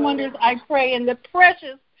 signs, and wonders, I pray, in the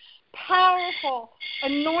precious, powerful,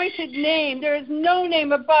 anointed name. There is no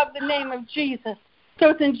name above the name of Jesus. So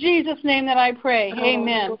it's in Jesus' name that I pray.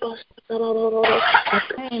 Amen. Amen.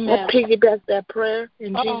 I piggyback that prayer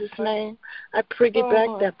in Jesus' name. I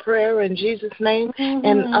piggyback that prayer in Jesus' name.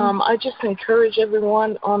 And I just encourage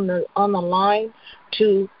everyone on the line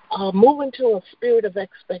to move into a spirit of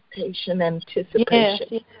expectation and anticipation.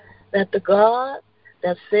 Yes. That the God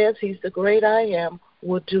that says he's the great I am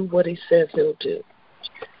will do what he says he'll do.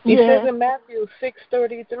 He says in Matthew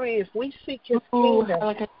 6:33, if we seek his kingdom,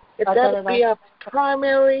 if that would be our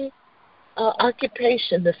primary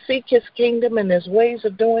occupation, to seek his kingdom and his ways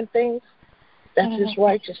of doing things, that's his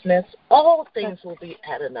righteousness, all things will be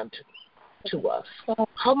added unto us.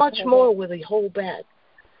 How much more will he hold back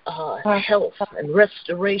health and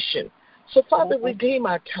restoration? So, Father, redeem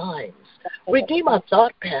our times, redeem our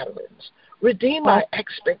thought patterns, redeem our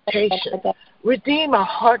expectations, redeem our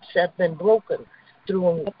hearts that have been broken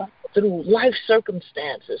through life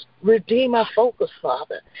circumstances. Redeem our focus,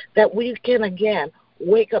 Father, that we can again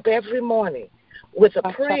wake up every morning with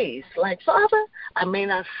a praise. Like, Father, I may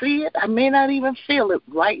not see it, I may not even feel it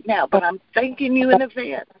right now, but I'm thanking you in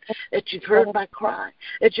advance that you've heard my cry,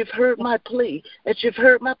 that you've heard my plea, that you've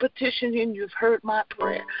heard my petition, and you've heard my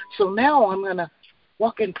prayer. So now I'm going to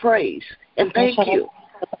walk in praise and thank you.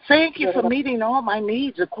 Thank you for meeting all my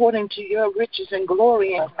needs according to your riches and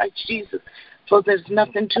glory in Christ Jesus. So there's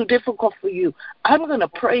nothing too difficult for you. I'm going to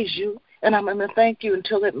praise you, and I'm going to thank you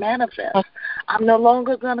until it manifests. I'm no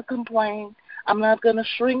longer going to complain. I'm not going to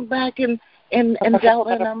shrink back in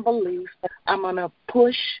doubt and unbelief. I'm going to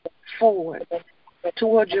push forward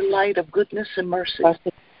toward your light of goodness and mercy.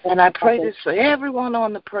 And I pray this for everyone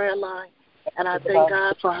on the prayer line. And I thank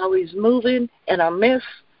God for how he's moving in our midst.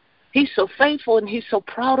 He's so faithful, and he's so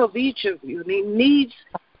proud of each of you. And he needs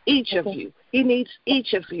each of you. He needs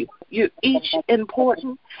each of you. You're each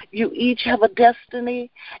important. You each have a destiny,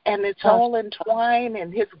 and it's all entwined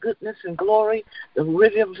in his goodness and glory. The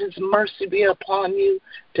river of his mercy be upon you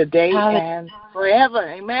today and forever.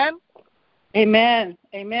 Amen? Amen.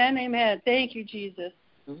 Amen. Amen. Thank you, Jesus.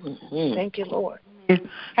 Mm-hmm. Thank you, Lord.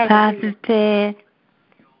 Pastor Ted.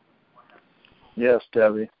 Yes,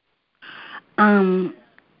 Debbie.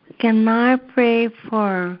 Can I pray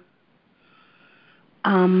for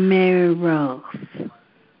Mary Rose?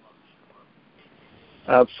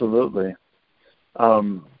 Absolutely.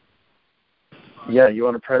 Yeah, you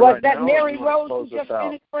want to pray right now? Was that Mary Rose who just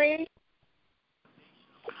finished praying?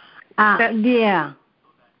 Yeah.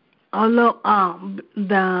 Although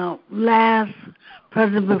the last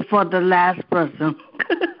person before the last person.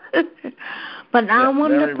 But I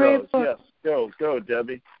want to pray Rose. Yes, go,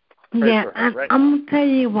 Debbie. I'm going to tell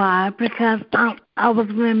you why, because I was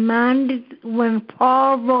reminded when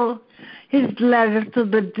Paul wrote his letters to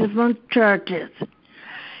the different churches,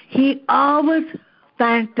 he always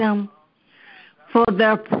thanked them for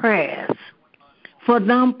their prayers, for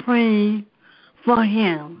them praying for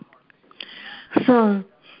him. So,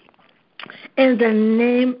 in the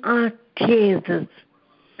name of Jesus,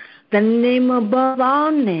 the name above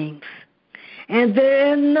all names, and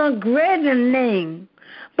there is no greater name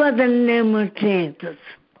but the name of Jesus.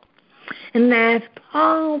 And as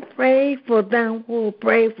Paul prayed for them who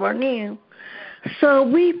pray for him, so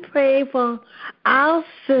we pray for our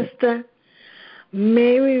sister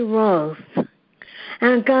Mary Rose.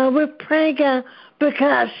 And God, we pray, God,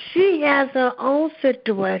 because she has her own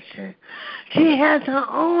situation. She has her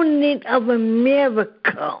own need of a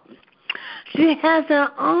miracle. She has her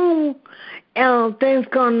own things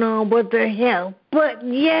going on with her health, but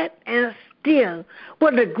yet and still,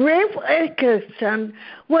 with a grateful education,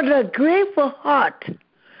 with a grateful heart,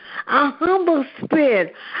 a humble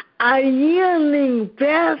spirit, a yielding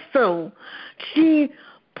vessel, she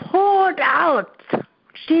poured out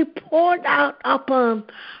upon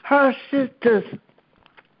her sisters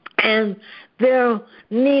and their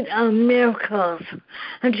need of miracles.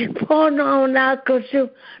 And she poured on out because she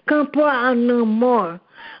can't pour out no more.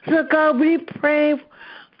 So, God, we pray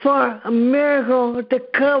for a miracle to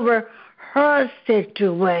cover her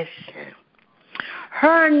situation,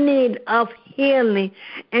 her need of healing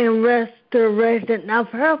and restoration of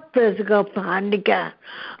her physical body, God.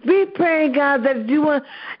 We pray, God, that you will,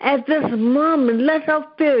 at this moment, let her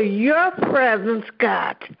feel your presence,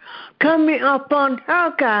 God, coming upon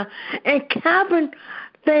her, God, and capping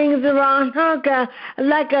things around her, God,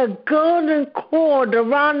 like a golden cord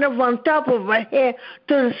around her from top of her head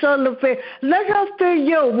to the sole of her feet. Let her feel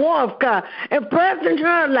your warmth, God, and present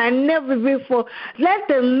her like never before. Let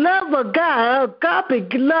the love of God,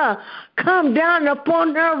 agape love, come down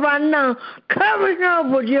upon her right now, covering her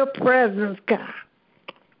with your presence, God,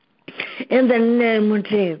 in the name of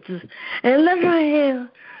Jesus. And let her hear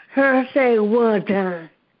her say, well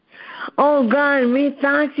done. Oh, God, we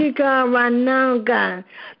thank you, God, right now, God,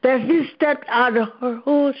 that you stepped out of her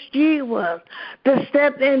who she was to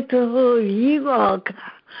step into who you are, God,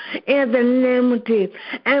 in the name of Jesus.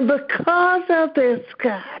 And because of this,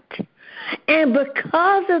 God,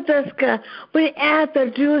 we ask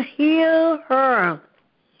that you heal her.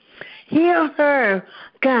 Heal her,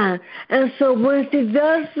 God. And so when she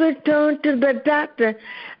does return to the doctor,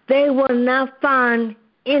 they will not find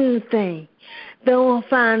anything. They won't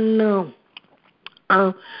find no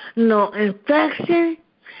infection.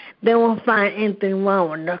 They won't find anything wrong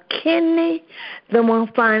with her kidney. They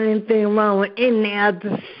won't find anything wrong with any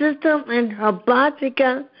other system in her body,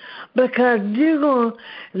 God, because you're going to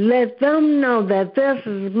let them know that this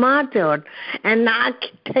is my daughter, and I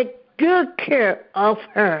can take good care of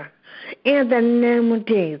her in the name of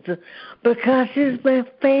Jesus, because she's been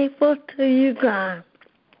faithful to you, God.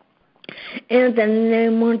 In the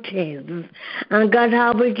name of Jesus. And God,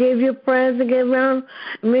 how we give you praise and give you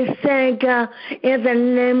we say, God, in the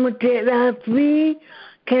name of Jesus, as we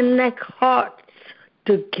connect hearts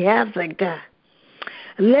together, God.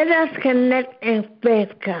 Let us connect in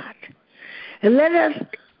faith, God. Let us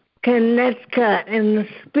connect, God, in the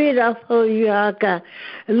spirit of who you are, God.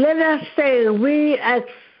 Let us say we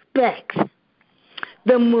expect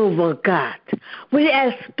the move of God. We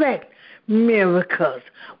expect miracles.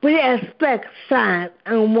 We expect signs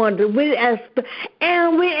and wonders. We anticipate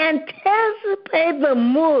the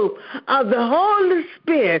move of the Holy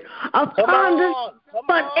Spirit upon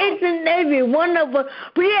each and every one of us.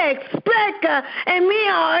 We expect God, and we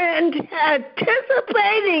are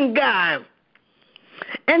anticipating God.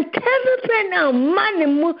 Anticipating a mighty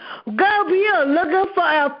move. God, we are looking for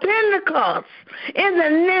our Pentecost in the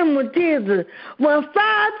name of Jesus. When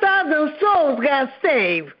 5,000 souls got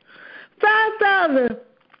saved, 5,000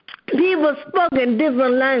 people spoke in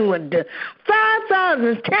different languages.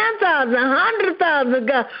 5,000, 10,000, 100,000,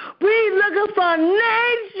 God. We looking for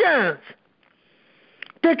nations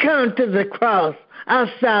to come to the cross of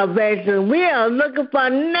salvation. We are looking for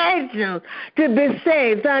nations to be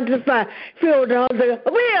saved, sanctified, filled with the Holy Ghost.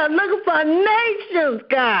 We are looking for nations,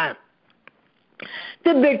 God,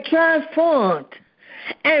 to be transformed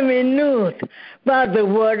and renewed by the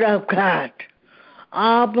word of God.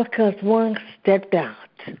 All because one stepped out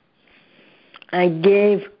and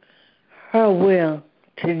gave her will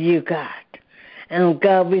to you, God. And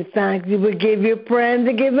God, we thank you. We give you praise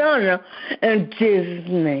and give honor in Jesus'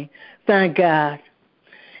 name. Thank God.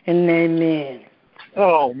 And amen.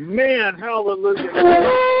 Oh, man. Hallelujah.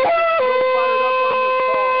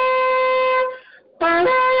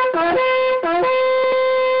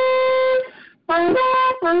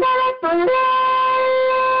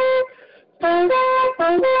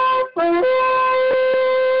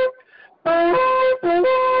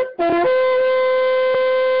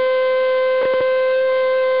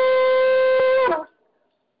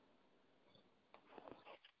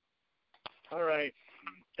 All right.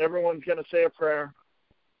 Everyone's going to say a prayer.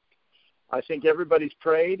 I think everybody's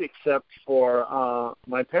prayed except for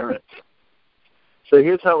my parents. So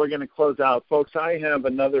here's how we're going to close out. Folks, I have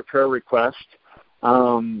another prayer request.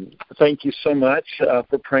 Thank you so much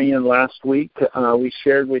for praying last week. We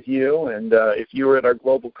shared with you, and if you were at our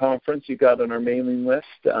global conference, you got on our mailing list.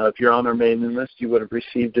 If you're on our mailing list, you would have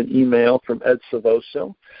received an email from Ed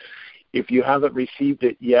Savoso. If you haven't received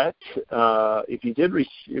it yet, if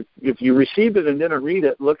you received it and didn't read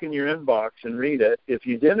it, look in your inbox and read it. If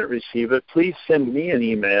you didn't receive it, please send me an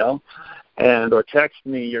email or text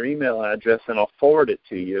me your email address, and I'll forward it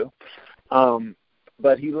to you.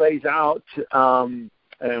 But he lays out, and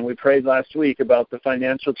we prayed last week about the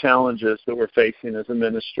financial challenges that we're facing as a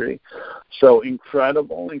ministry. So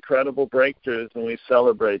incredible breakthroughs, and we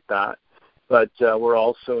celebrate that. But we're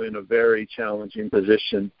also in a very challenging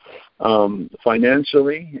position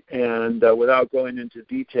financially, and without going into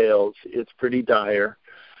details, it's pretty dire.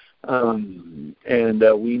 And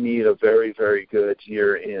we need a very, very good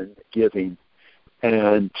year in giving.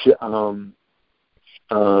 And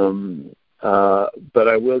but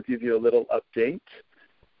I will give you a little update.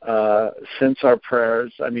 since our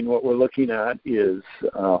prayers, I mean, what we're looking at is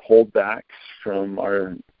holdbacks from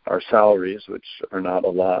our salaries, which are not a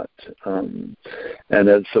lot. And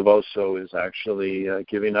Ed Savoso is actually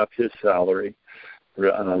giving up his salary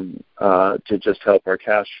to just help our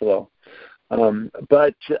cash flow.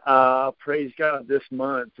 But praise God, this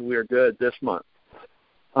month, we're good this month.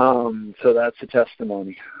 So that's a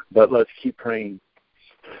testimony. But let's keep praying.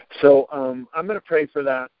 So I'm going to pray for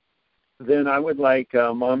that. Then I would like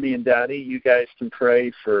Mommy and Daddy, you guys can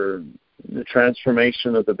pray for the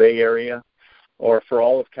transformation of the Bay Area or for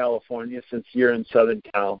all of California since you're in Southern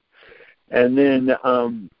Cal. And then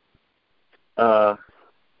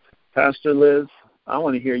Pastor Liz, I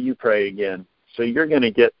want to hear you pray again. So you're going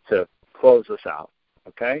to get to close us out,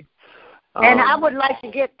 okay? And I would like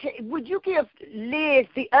to would you give Liz,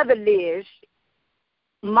 the other Liz,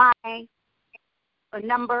 my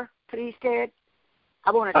number, please, Ted?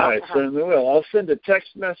 I want to talk to her. I certainly will. I'll send a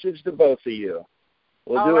text message to both of you.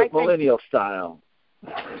 We'll do it millennial style.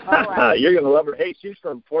 Right. You're going to love her. Hey, she's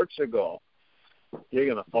from Portugal. You're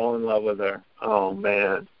going to fall in love with her. Oh,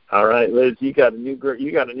 man. All right, Liz, you got a new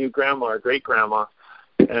grandma or great grandma,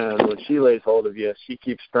 and when she lays hold of you, she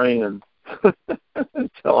keeps praying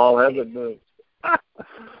until all heaven moves.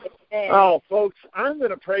 Oh, folks, I'm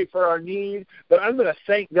going to pray for our need, but I'm going to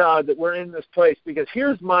thank God that we're in this place because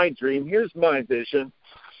here's my dream, here's my vision.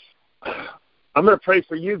 I'm going to pray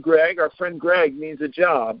for you, Greg. Our friend Greg needs a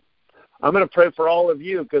job. I'm going to pray for all of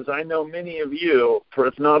you because I know many of you,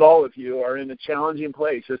 if not all of you, are in a challenging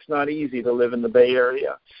place. It's not easy to live in the Bay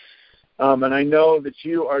Area. And I know that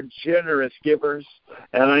you are generous givers,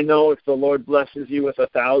 and I know if the Lord blesses you with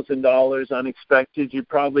 $1,000 unexpected, you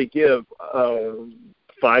probably give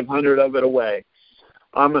 500 of it away.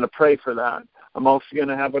 I'm going to pray for that. I'm also going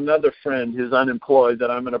to have another friend who's unemployed that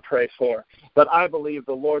I'm going to pray for. But I believe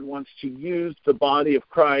the Lord wants to use the body of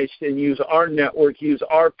Christ and use our network, use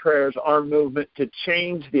our prayers, our movement to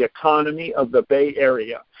change the economy of the Bay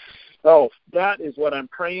Area. Oh, that is what I'm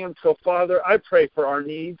praying. So, Father, I pray for our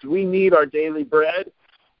needs. We need our daily bread.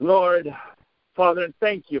 Lord, Father,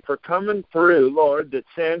 thank you for coming through, Lord, that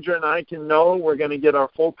Sandra and I can know we're going to get our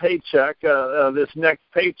full paycheck, this next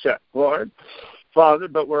paycheck, Lord. Father,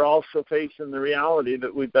 but we're also facing the reality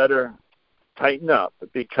that we better tighten up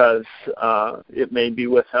because it may be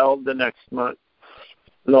withheld the next month.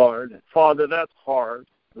 Lord, Father, that's hard,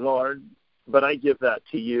 Lord, but I give that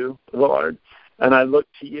to you, Lord. And I look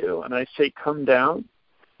to you and I say, come down.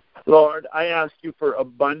 Lord, I ask you for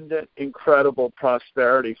abundant, incredible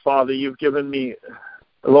prosperity. Father, you've given me,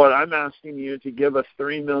 Lord, I'm asking you to give us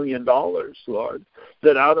 $3 million, Lord,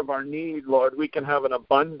 that out of our need, Lord, we can have an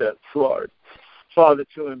abundance, Lord. Father,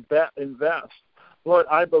 to invest. Lord,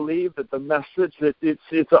 I believe that the message that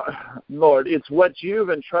it's Lord, it's what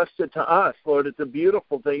you've entrusted to us. Lord, it's a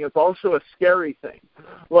beautiful thing. It's also a scary thing.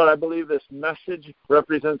 Lord, I believe this message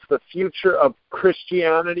represents the future of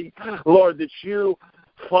Christianity. Lord, that you,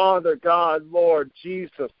 Father God, Lord,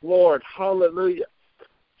 Jesus, Lord, hallelujah.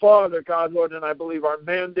 Father God, Lord, and I believe our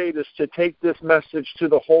mandate is to take this message to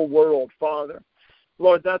the whole world, Father.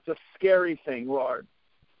 Lord, that's a scary thing, Lord.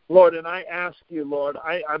 Lord, and I ask you, Lord,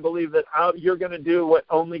 I believe that you're going to do what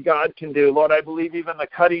only God can do. Lord, I believe even the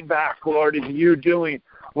cutting back, Lord, is you doing,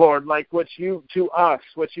 Lord, like what you to us,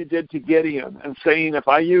 what you did to Gideon, and saying, if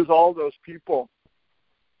I use all those people,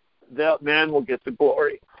 that man will get the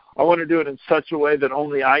glory. I want to do it in such a way that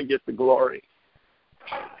only I get the glory.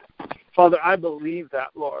 Father, I believe that,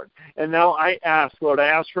 Lord. And now I ask, Lord, I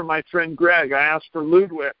ask for my friend Greg. I ask for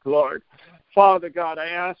Ludwig, Lord. Father God, I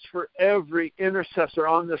ask for every intercessor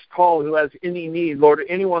on this call who has any need, Lord,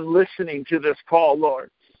 anyone listening to this call,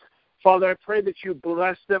 Lord. Father, I pray that you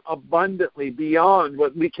bless them abundantly beyond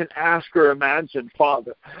what we can ask or imagine,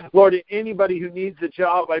 Father. Lord, anybody who needs a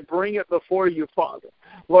job, I bring it before you, Father.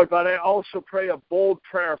 Lord, but I also pray a bold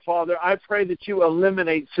prayer, Father. I pray that you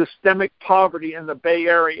eliminate systemic poverty in the Bay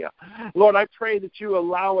Area. Lord, I pray that you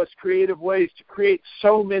allow us creative ways to create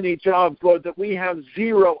so many jobs, Lord, that we have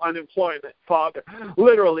zero unemployment, Father.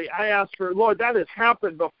 Literally, I ask for, Lord, that has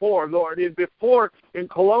happened before, Lord. Before in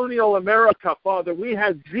colonial America, Father, we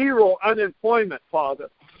had zero unemployment, Father.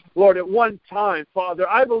 Lord, at one time, Father,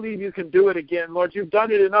 I believe you can do it again. Lord, you've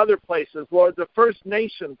done it in other places. Lord, the First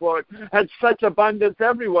Nations, Lord, had such abundance.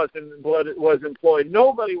 Everyone was employed.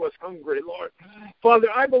 Nobody was hungry, Lord. Father,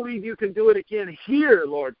 I believe you can do it again here,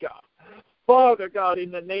 Lord God. Father God,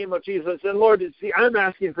 in the name of Jesus. And Lord, I'm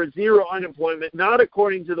asking for zero unemployment, not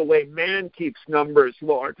according to the way man keeps numbers,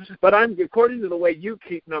 Lord, but I'm according to the way you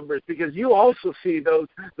keep numbers, because you also see those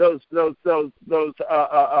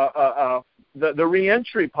the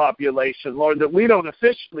reentry population, Lord, that we don't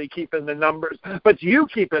officially keep in the numbers, but you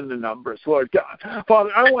keep in the numbers, Lord God.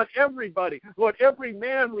 Father, I want everybody, Lord, every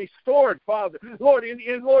man restored, Father. Lord, in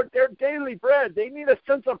Lord, their daily bread, they need a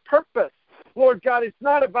sense of purpose. Lord God, it's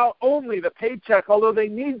not about only the paycheck, although they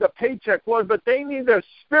need the paycheck, Lord, but they need their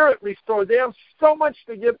spirit restored. They have so much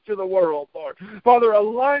to give to the world, Lord. Father,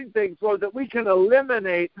 align things, Lord, that we can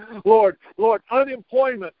eliminate, Lord,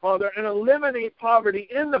 unemployment, Father, and eliminate poverty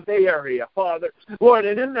in the Bay Area, Father. Lord,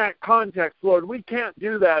 and in that context, Lord, we can't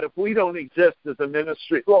do that if we don't exist as a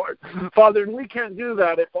ministry, Lord. Father, and we can't do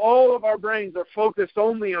that if all of our brains are focused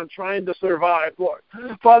only on trying to survive, Lord.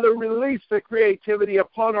 Father, release the creativity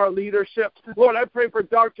upon our leadership. Lord, I pray for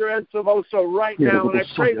Dr. Ed Savoso right now, and I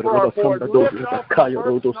pray for our board. Lift off the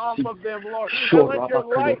burden off of them, Lord, and let your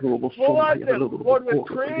light flood them, Lord, with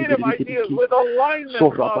creative ideas, with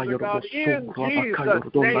alignment, Father God, in Jesus'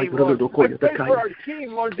 name, Lord. I pray for our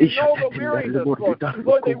team, Lord, they know the weariness, Lord.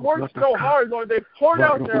 Lord, they work so hard, Lord, they poured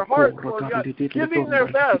out their hearts, Lord God, giving their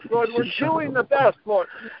best, Lord, we're doing the best, Lord.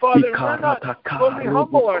 Father, we're not, Lord, we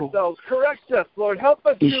humble ourselves, correct us, Lord, help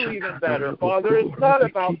us do even better, Father. It's not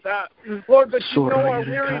about that, Lord, but you know our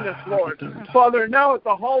weariness, Lord. Father, now at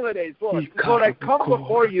the holidays, Lord, I come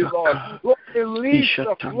before you, Lord. Lord, release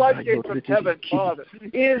the floodgates of heaven, Father,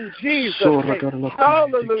 in Jesus' name.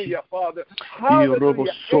 Hallelujah, Father.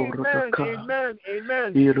 Hallelujah. Amen, amen,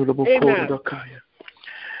 amen, amen.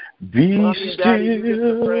 Be still, Daddy, you get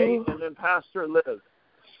to pray, and then Pastor Liz.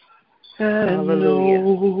 And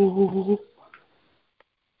know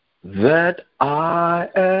that I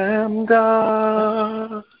am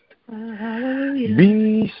God. Hallelujah.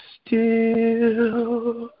 Be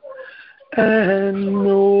still and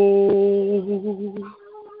know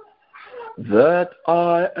that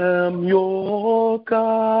I am your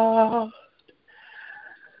God.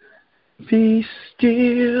 Be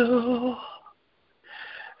still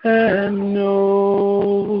and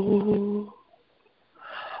know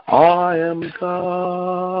I am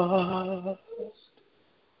God.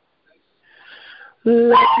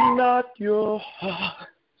 Let not your heart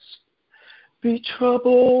be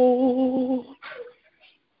troubled.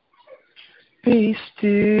 Be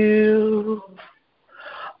still.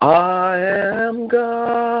 I am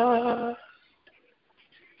God.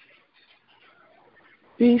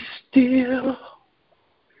 Be still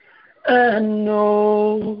and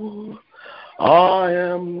know I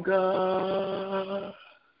am God.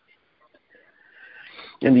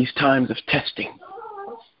 In these times of testing,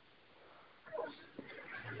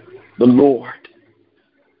 the Lord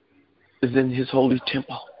is in his holy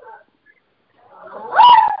temple.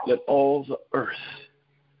 Let all the earth,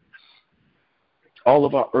 all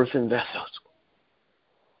of our earthen vessels,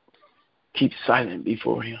 keep silent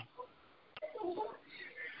before him.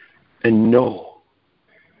 And know,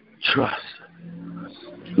 trust,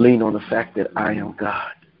 lean on the fact that I am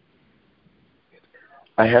God.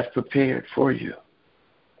 I have prepared for you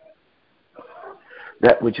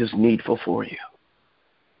that which is needful for you.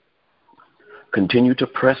 Continue to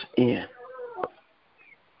press in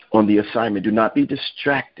on the assignment. Do not be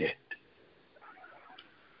distracted.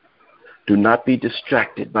 Do not be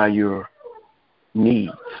distracted by your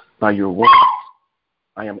needs, by your wants.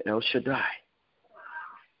 I am El Shaddai.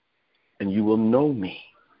 And you will know me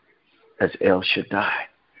as El Shaddai.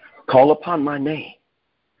 Call upon my name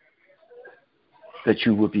that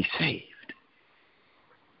you will be saved.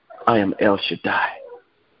 I am El Shaddai.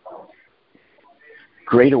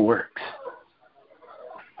 Greater works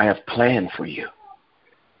I have planned for you.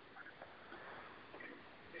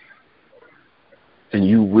 And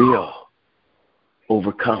you will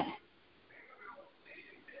overcome.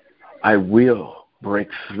 I will break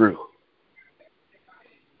through.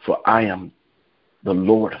 For I am the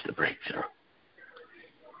Lord of the breakthrough.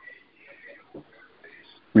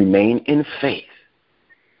 Remain in faith.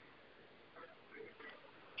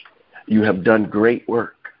 You have done great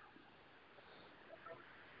work.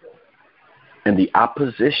 And the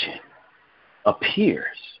opposition appears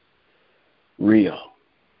real,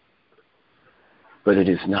 but it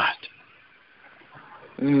is not.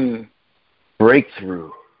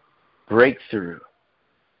 Breakthrough, breakthrough,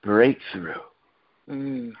 breakthrough.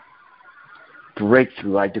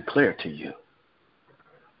 Breakthrough, I declare to you.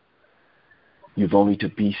 You've only to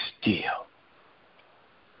be still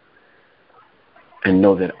and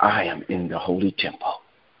know that I am in the holy temple.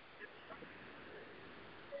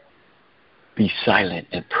 Be silent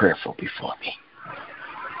and prayerful before me.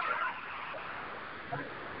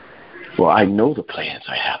 For I know the plans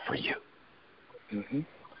I have for you.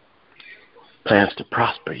 Plans to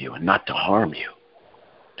prosper you and not to harm you,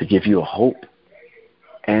 to give you a hope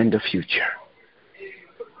and a future.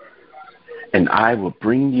 and I will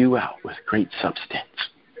bring you out with great substance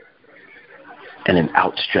and an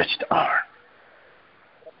outstretched arm.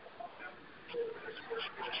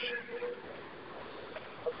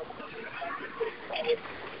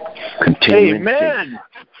 Amen.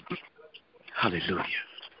 Hallelujah.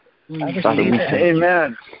 Father, we thank you.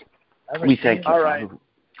 Amen. We thank you, All right.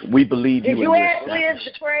 Father. We believe you. Did you ask Liz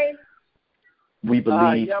to pray? We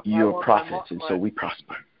believe Yep, you're prophets, and so we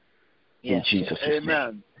prosper. In Jesus' name.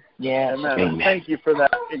 Amen. Yes. Amen. Amen. Thank you for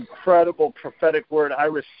that incredible prophetic word. I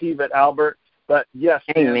receive it, Albert. But yes,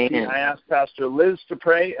 Nancy, I asked Pastor Liz to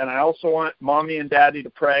pray, and I also want Mommy and Daddy to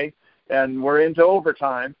pray. And we're into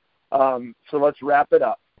overtime, so let's wrap it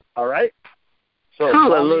up. All right? So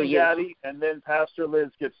Mommy and Daddy, and then Pastor Liz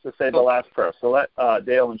gets to say the last prayer. So let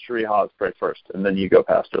Dale and Cherie Hawes pray first, and then you go,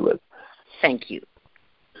 Pastor Liz. Thank you.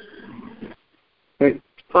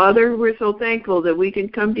 Father, we're so thankful that we can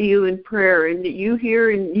come to you in prayer and that you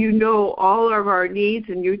hear and you know all of our needs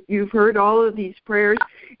and you've heard all of these prayers.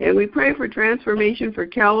 And we pray for transformation for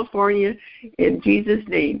California in Jesus'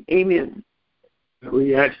 name. Amen.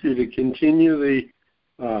 We ask you to continue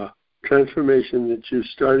the transformation that you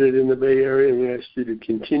started in the Bay Area, and we ask you to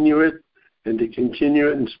continue it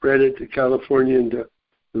and spread it to California and to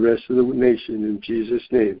the rest of the nation in Jesus'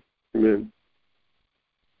 name. Amen.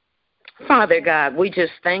 Father God, we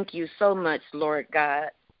just thank you so much, Lord God.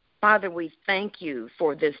 Father, we thank you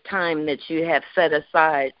for this time that you have set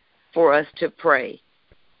aside for us to pray.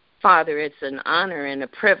 Father, it's an honor and a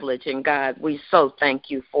privilege, and God, we so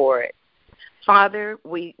thank you for it. Father,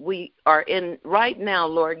 we are in right now,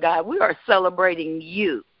 Lord God, we are celebrating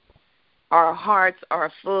you. Our hearts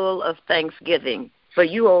are full of thanksgiving, for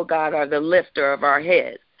you, oh God, are the lifter of our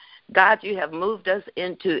heads. God, you have moved us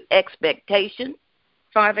into expectation,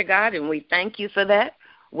 Father God, and we thank you for that.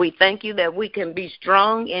 We thank you that we can be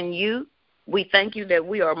strong in you. We thank you that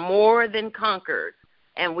we are more than conquerors.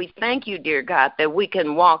 And we thank you, dear God, that we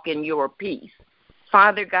can walk in your peace.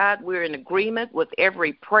 Father God, we're in agreement with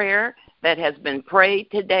every prayer that has been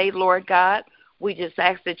prayed today, Lord God. We just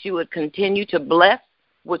ask that you would continue to bless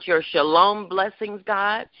with your shalom blessings,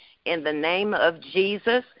 God, in the name of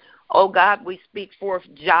Jesus. Oh, God, we speak forth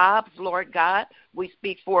jobs, Lord God. We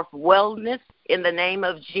speak forth wellness in the name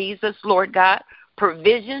of Jesus, Lord God.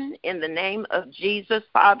 Provision in the name of Jesus,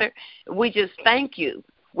 Father. We just thank you.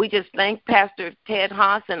 We just thank Pastor Ted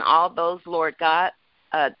Haas and all those, Lord God,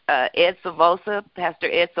 Ed Savosa, Pastor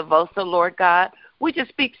Ed Savosa, Lord God. We just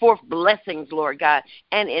speak forth blessings, Lord God,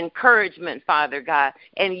 and encouragement, Father God.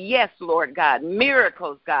 And yes, Lord God,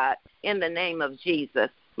 miracles, God, in the name of Jesus.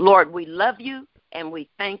 Lord, we love you and we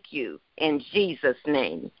thank you in Jesus'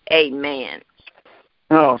 name. Amen.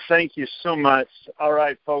 Oh, thank you so much. All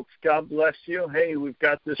right, folks, God bless you. Hey, we've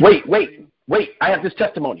got this. Wait. I have this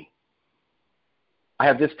testimony.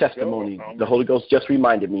 The Holy Ghost just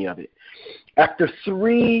reminded me of it. After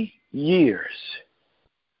 3 years,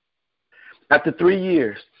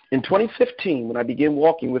 in 2015, when I began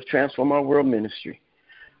walking with Transform Our World Ministry,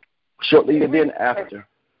 shortly then after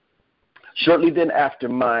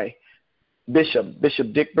my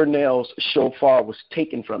Bishop Dick Burnell's shofar was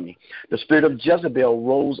taken from me, the spirit of Jezebel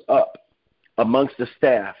rose up amongst the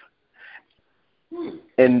staff,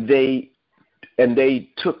 and they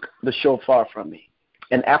took the shofar from me.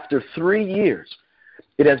 And after 3 years,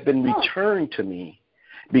 it has been returned to me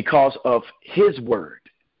because of his word,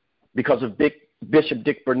 because of Bishop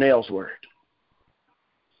Dick Burnell's word.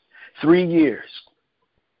 3 years.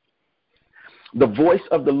 The voice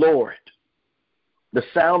of the Lord, the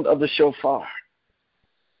sound of the shofar,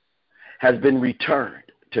 has been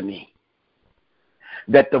returned to me,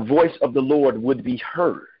 that the voice of the Lord would be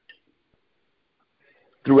heard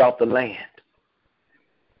throughout the land.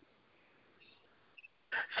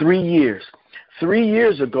 3 years. 3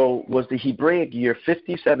 years ago was the Hebraic year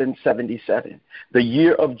 5777, the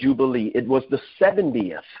year of Jubilee. It was the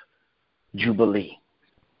 70th Jubilee.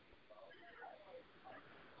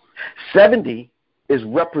 70 is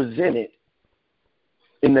represented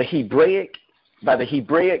in the Hebraic, by the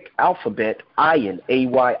Hebraic alphabet, ayin,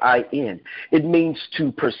 A-Y-I-N. It means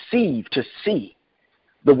to perceive, to see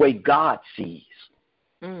the way God sees.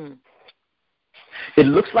 It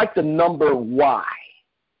looks like the number Y.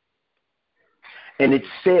 And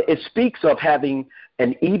it speaks of having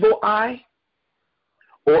an evil eye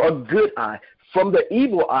or a good eye. From the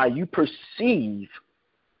evil eye, you perceive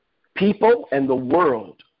people and the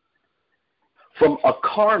world from a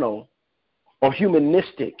carnal or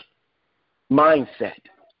humanistic mindset.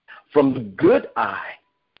 From the good eye,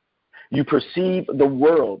 you perceive the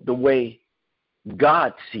world the way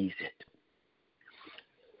God sees it.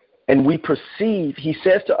 And we perceive, he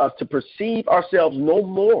says to us, to perceive ourselves no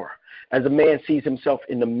more as a man sees himself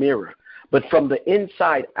in the mirror, but from the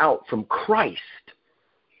inside out, from Christ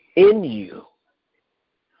in you,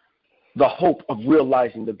 the hope of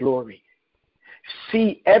realizing the glory.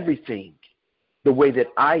 See everything the way that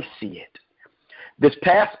I see it. This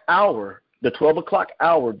past hour, the 12 o'clock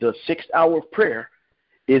hour, the 6th hour of prayer,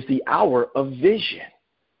 is the hour of vision.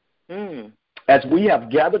 As we have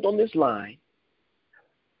gathered on this line,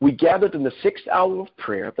 we gathered in the 6th hour of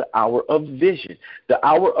prayer, the hour of vision, the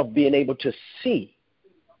hour of being able to see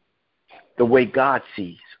the way God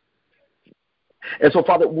sees. And so,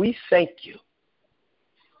 Father, we thank you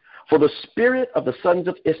for the spirit of the sons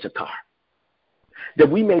of Issachar, that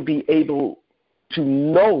we may be able to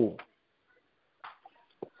know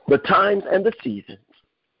the times and the seasons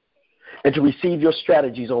and to receive your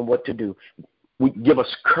strategies on what to do. Give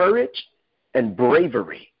us courage and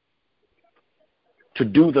bravery to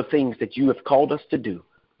do the things that you have called us to do,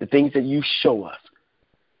 the things that you show us.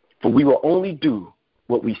 For we will only do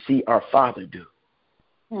what we see our Father do.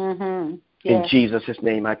 Mm-hmm. In Jesus'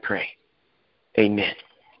 name I pray. Amen.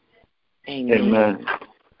 Amen.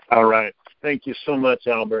 All right. Thank you so much,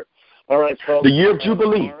 Albert. All right, folks. The year of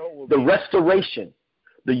Jubilee, the restoration.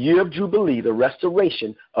 The year of Jubilee, the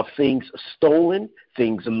restoration of things stolen,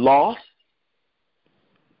 things lost.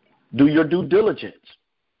 Do your due diligence.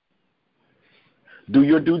 Do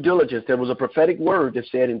your due diligence. There was a prophetic word that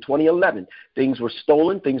said in 2011, things were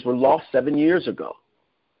stolen, things were lost 7 years ago.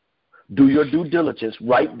 Do your due diligence.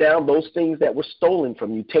 Write down those things that were stolen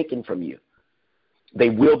from you, taken from you. They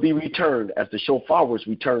will be returned as the shofar was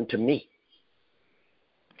returned to me.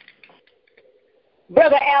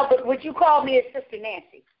 Brother Albert, would you call me as Sister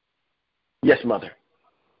Nancy? Yes, Mother.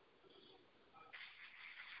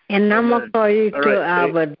 And I'm going to call you All too, right,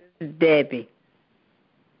 Albert, Debbie.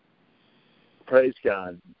 Praise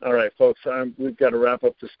God. All right, folks, we've got to wrap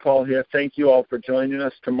up this call here. Thank you all for joining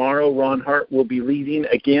us. Tomorrow, Ron Hart will be leading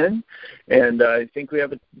again, and I think we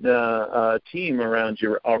have a team around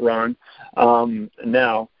you, Ron,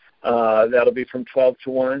 now. That'll be from 12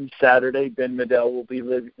 to 1. Saturday, Ben Medell will be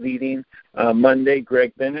leading. Monday,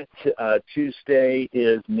 Greg Bennett. Tuesday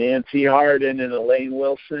is Nancy Harden and Elaine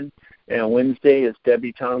Wilson. And Wednesday is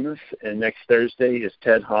Debbie Thomas. And next Thursday is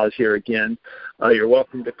Ted Haas here again. You're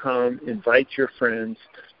welcome to come. Invite your friends.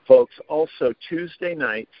 Folks, also Tuesday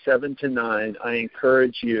night, 7 to 9, I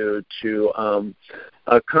encourage you to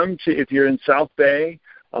come to, if you're in South Bay,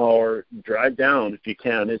 or drive down if you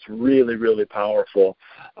can. It's really, really powerful.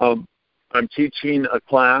 I'm teaching a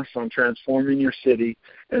class on transforming your city,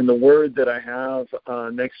 and the word that I have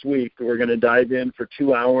next week, we're going to dive in for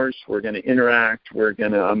 2 hours. We're going to interact. I'm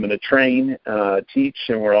going to train, teach,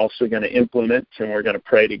 and we're also going to implement, and we're going to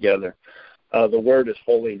pray together. The word is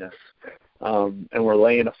holiness, and we're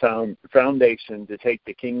laying a foundation to take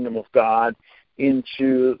the kingdom of God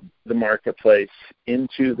into the marketplace,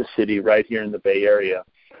 into the city right here in the Bay Area.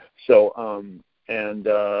 So,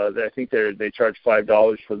 I think they charge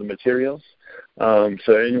 $5 for the materials.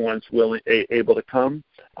 So anyone's able to come.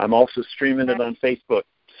 I'm also streaming it on Facebook.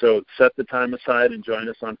 So set the time aside and join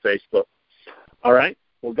us on Facebook. All right.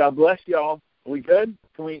 Well, God bless y'all. Are we good?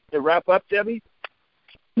 Can we wrap up, Debbie?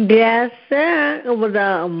 Yes, sir. It was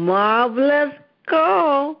a marvelous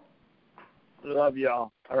call. Love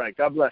y'all. All right. God bless.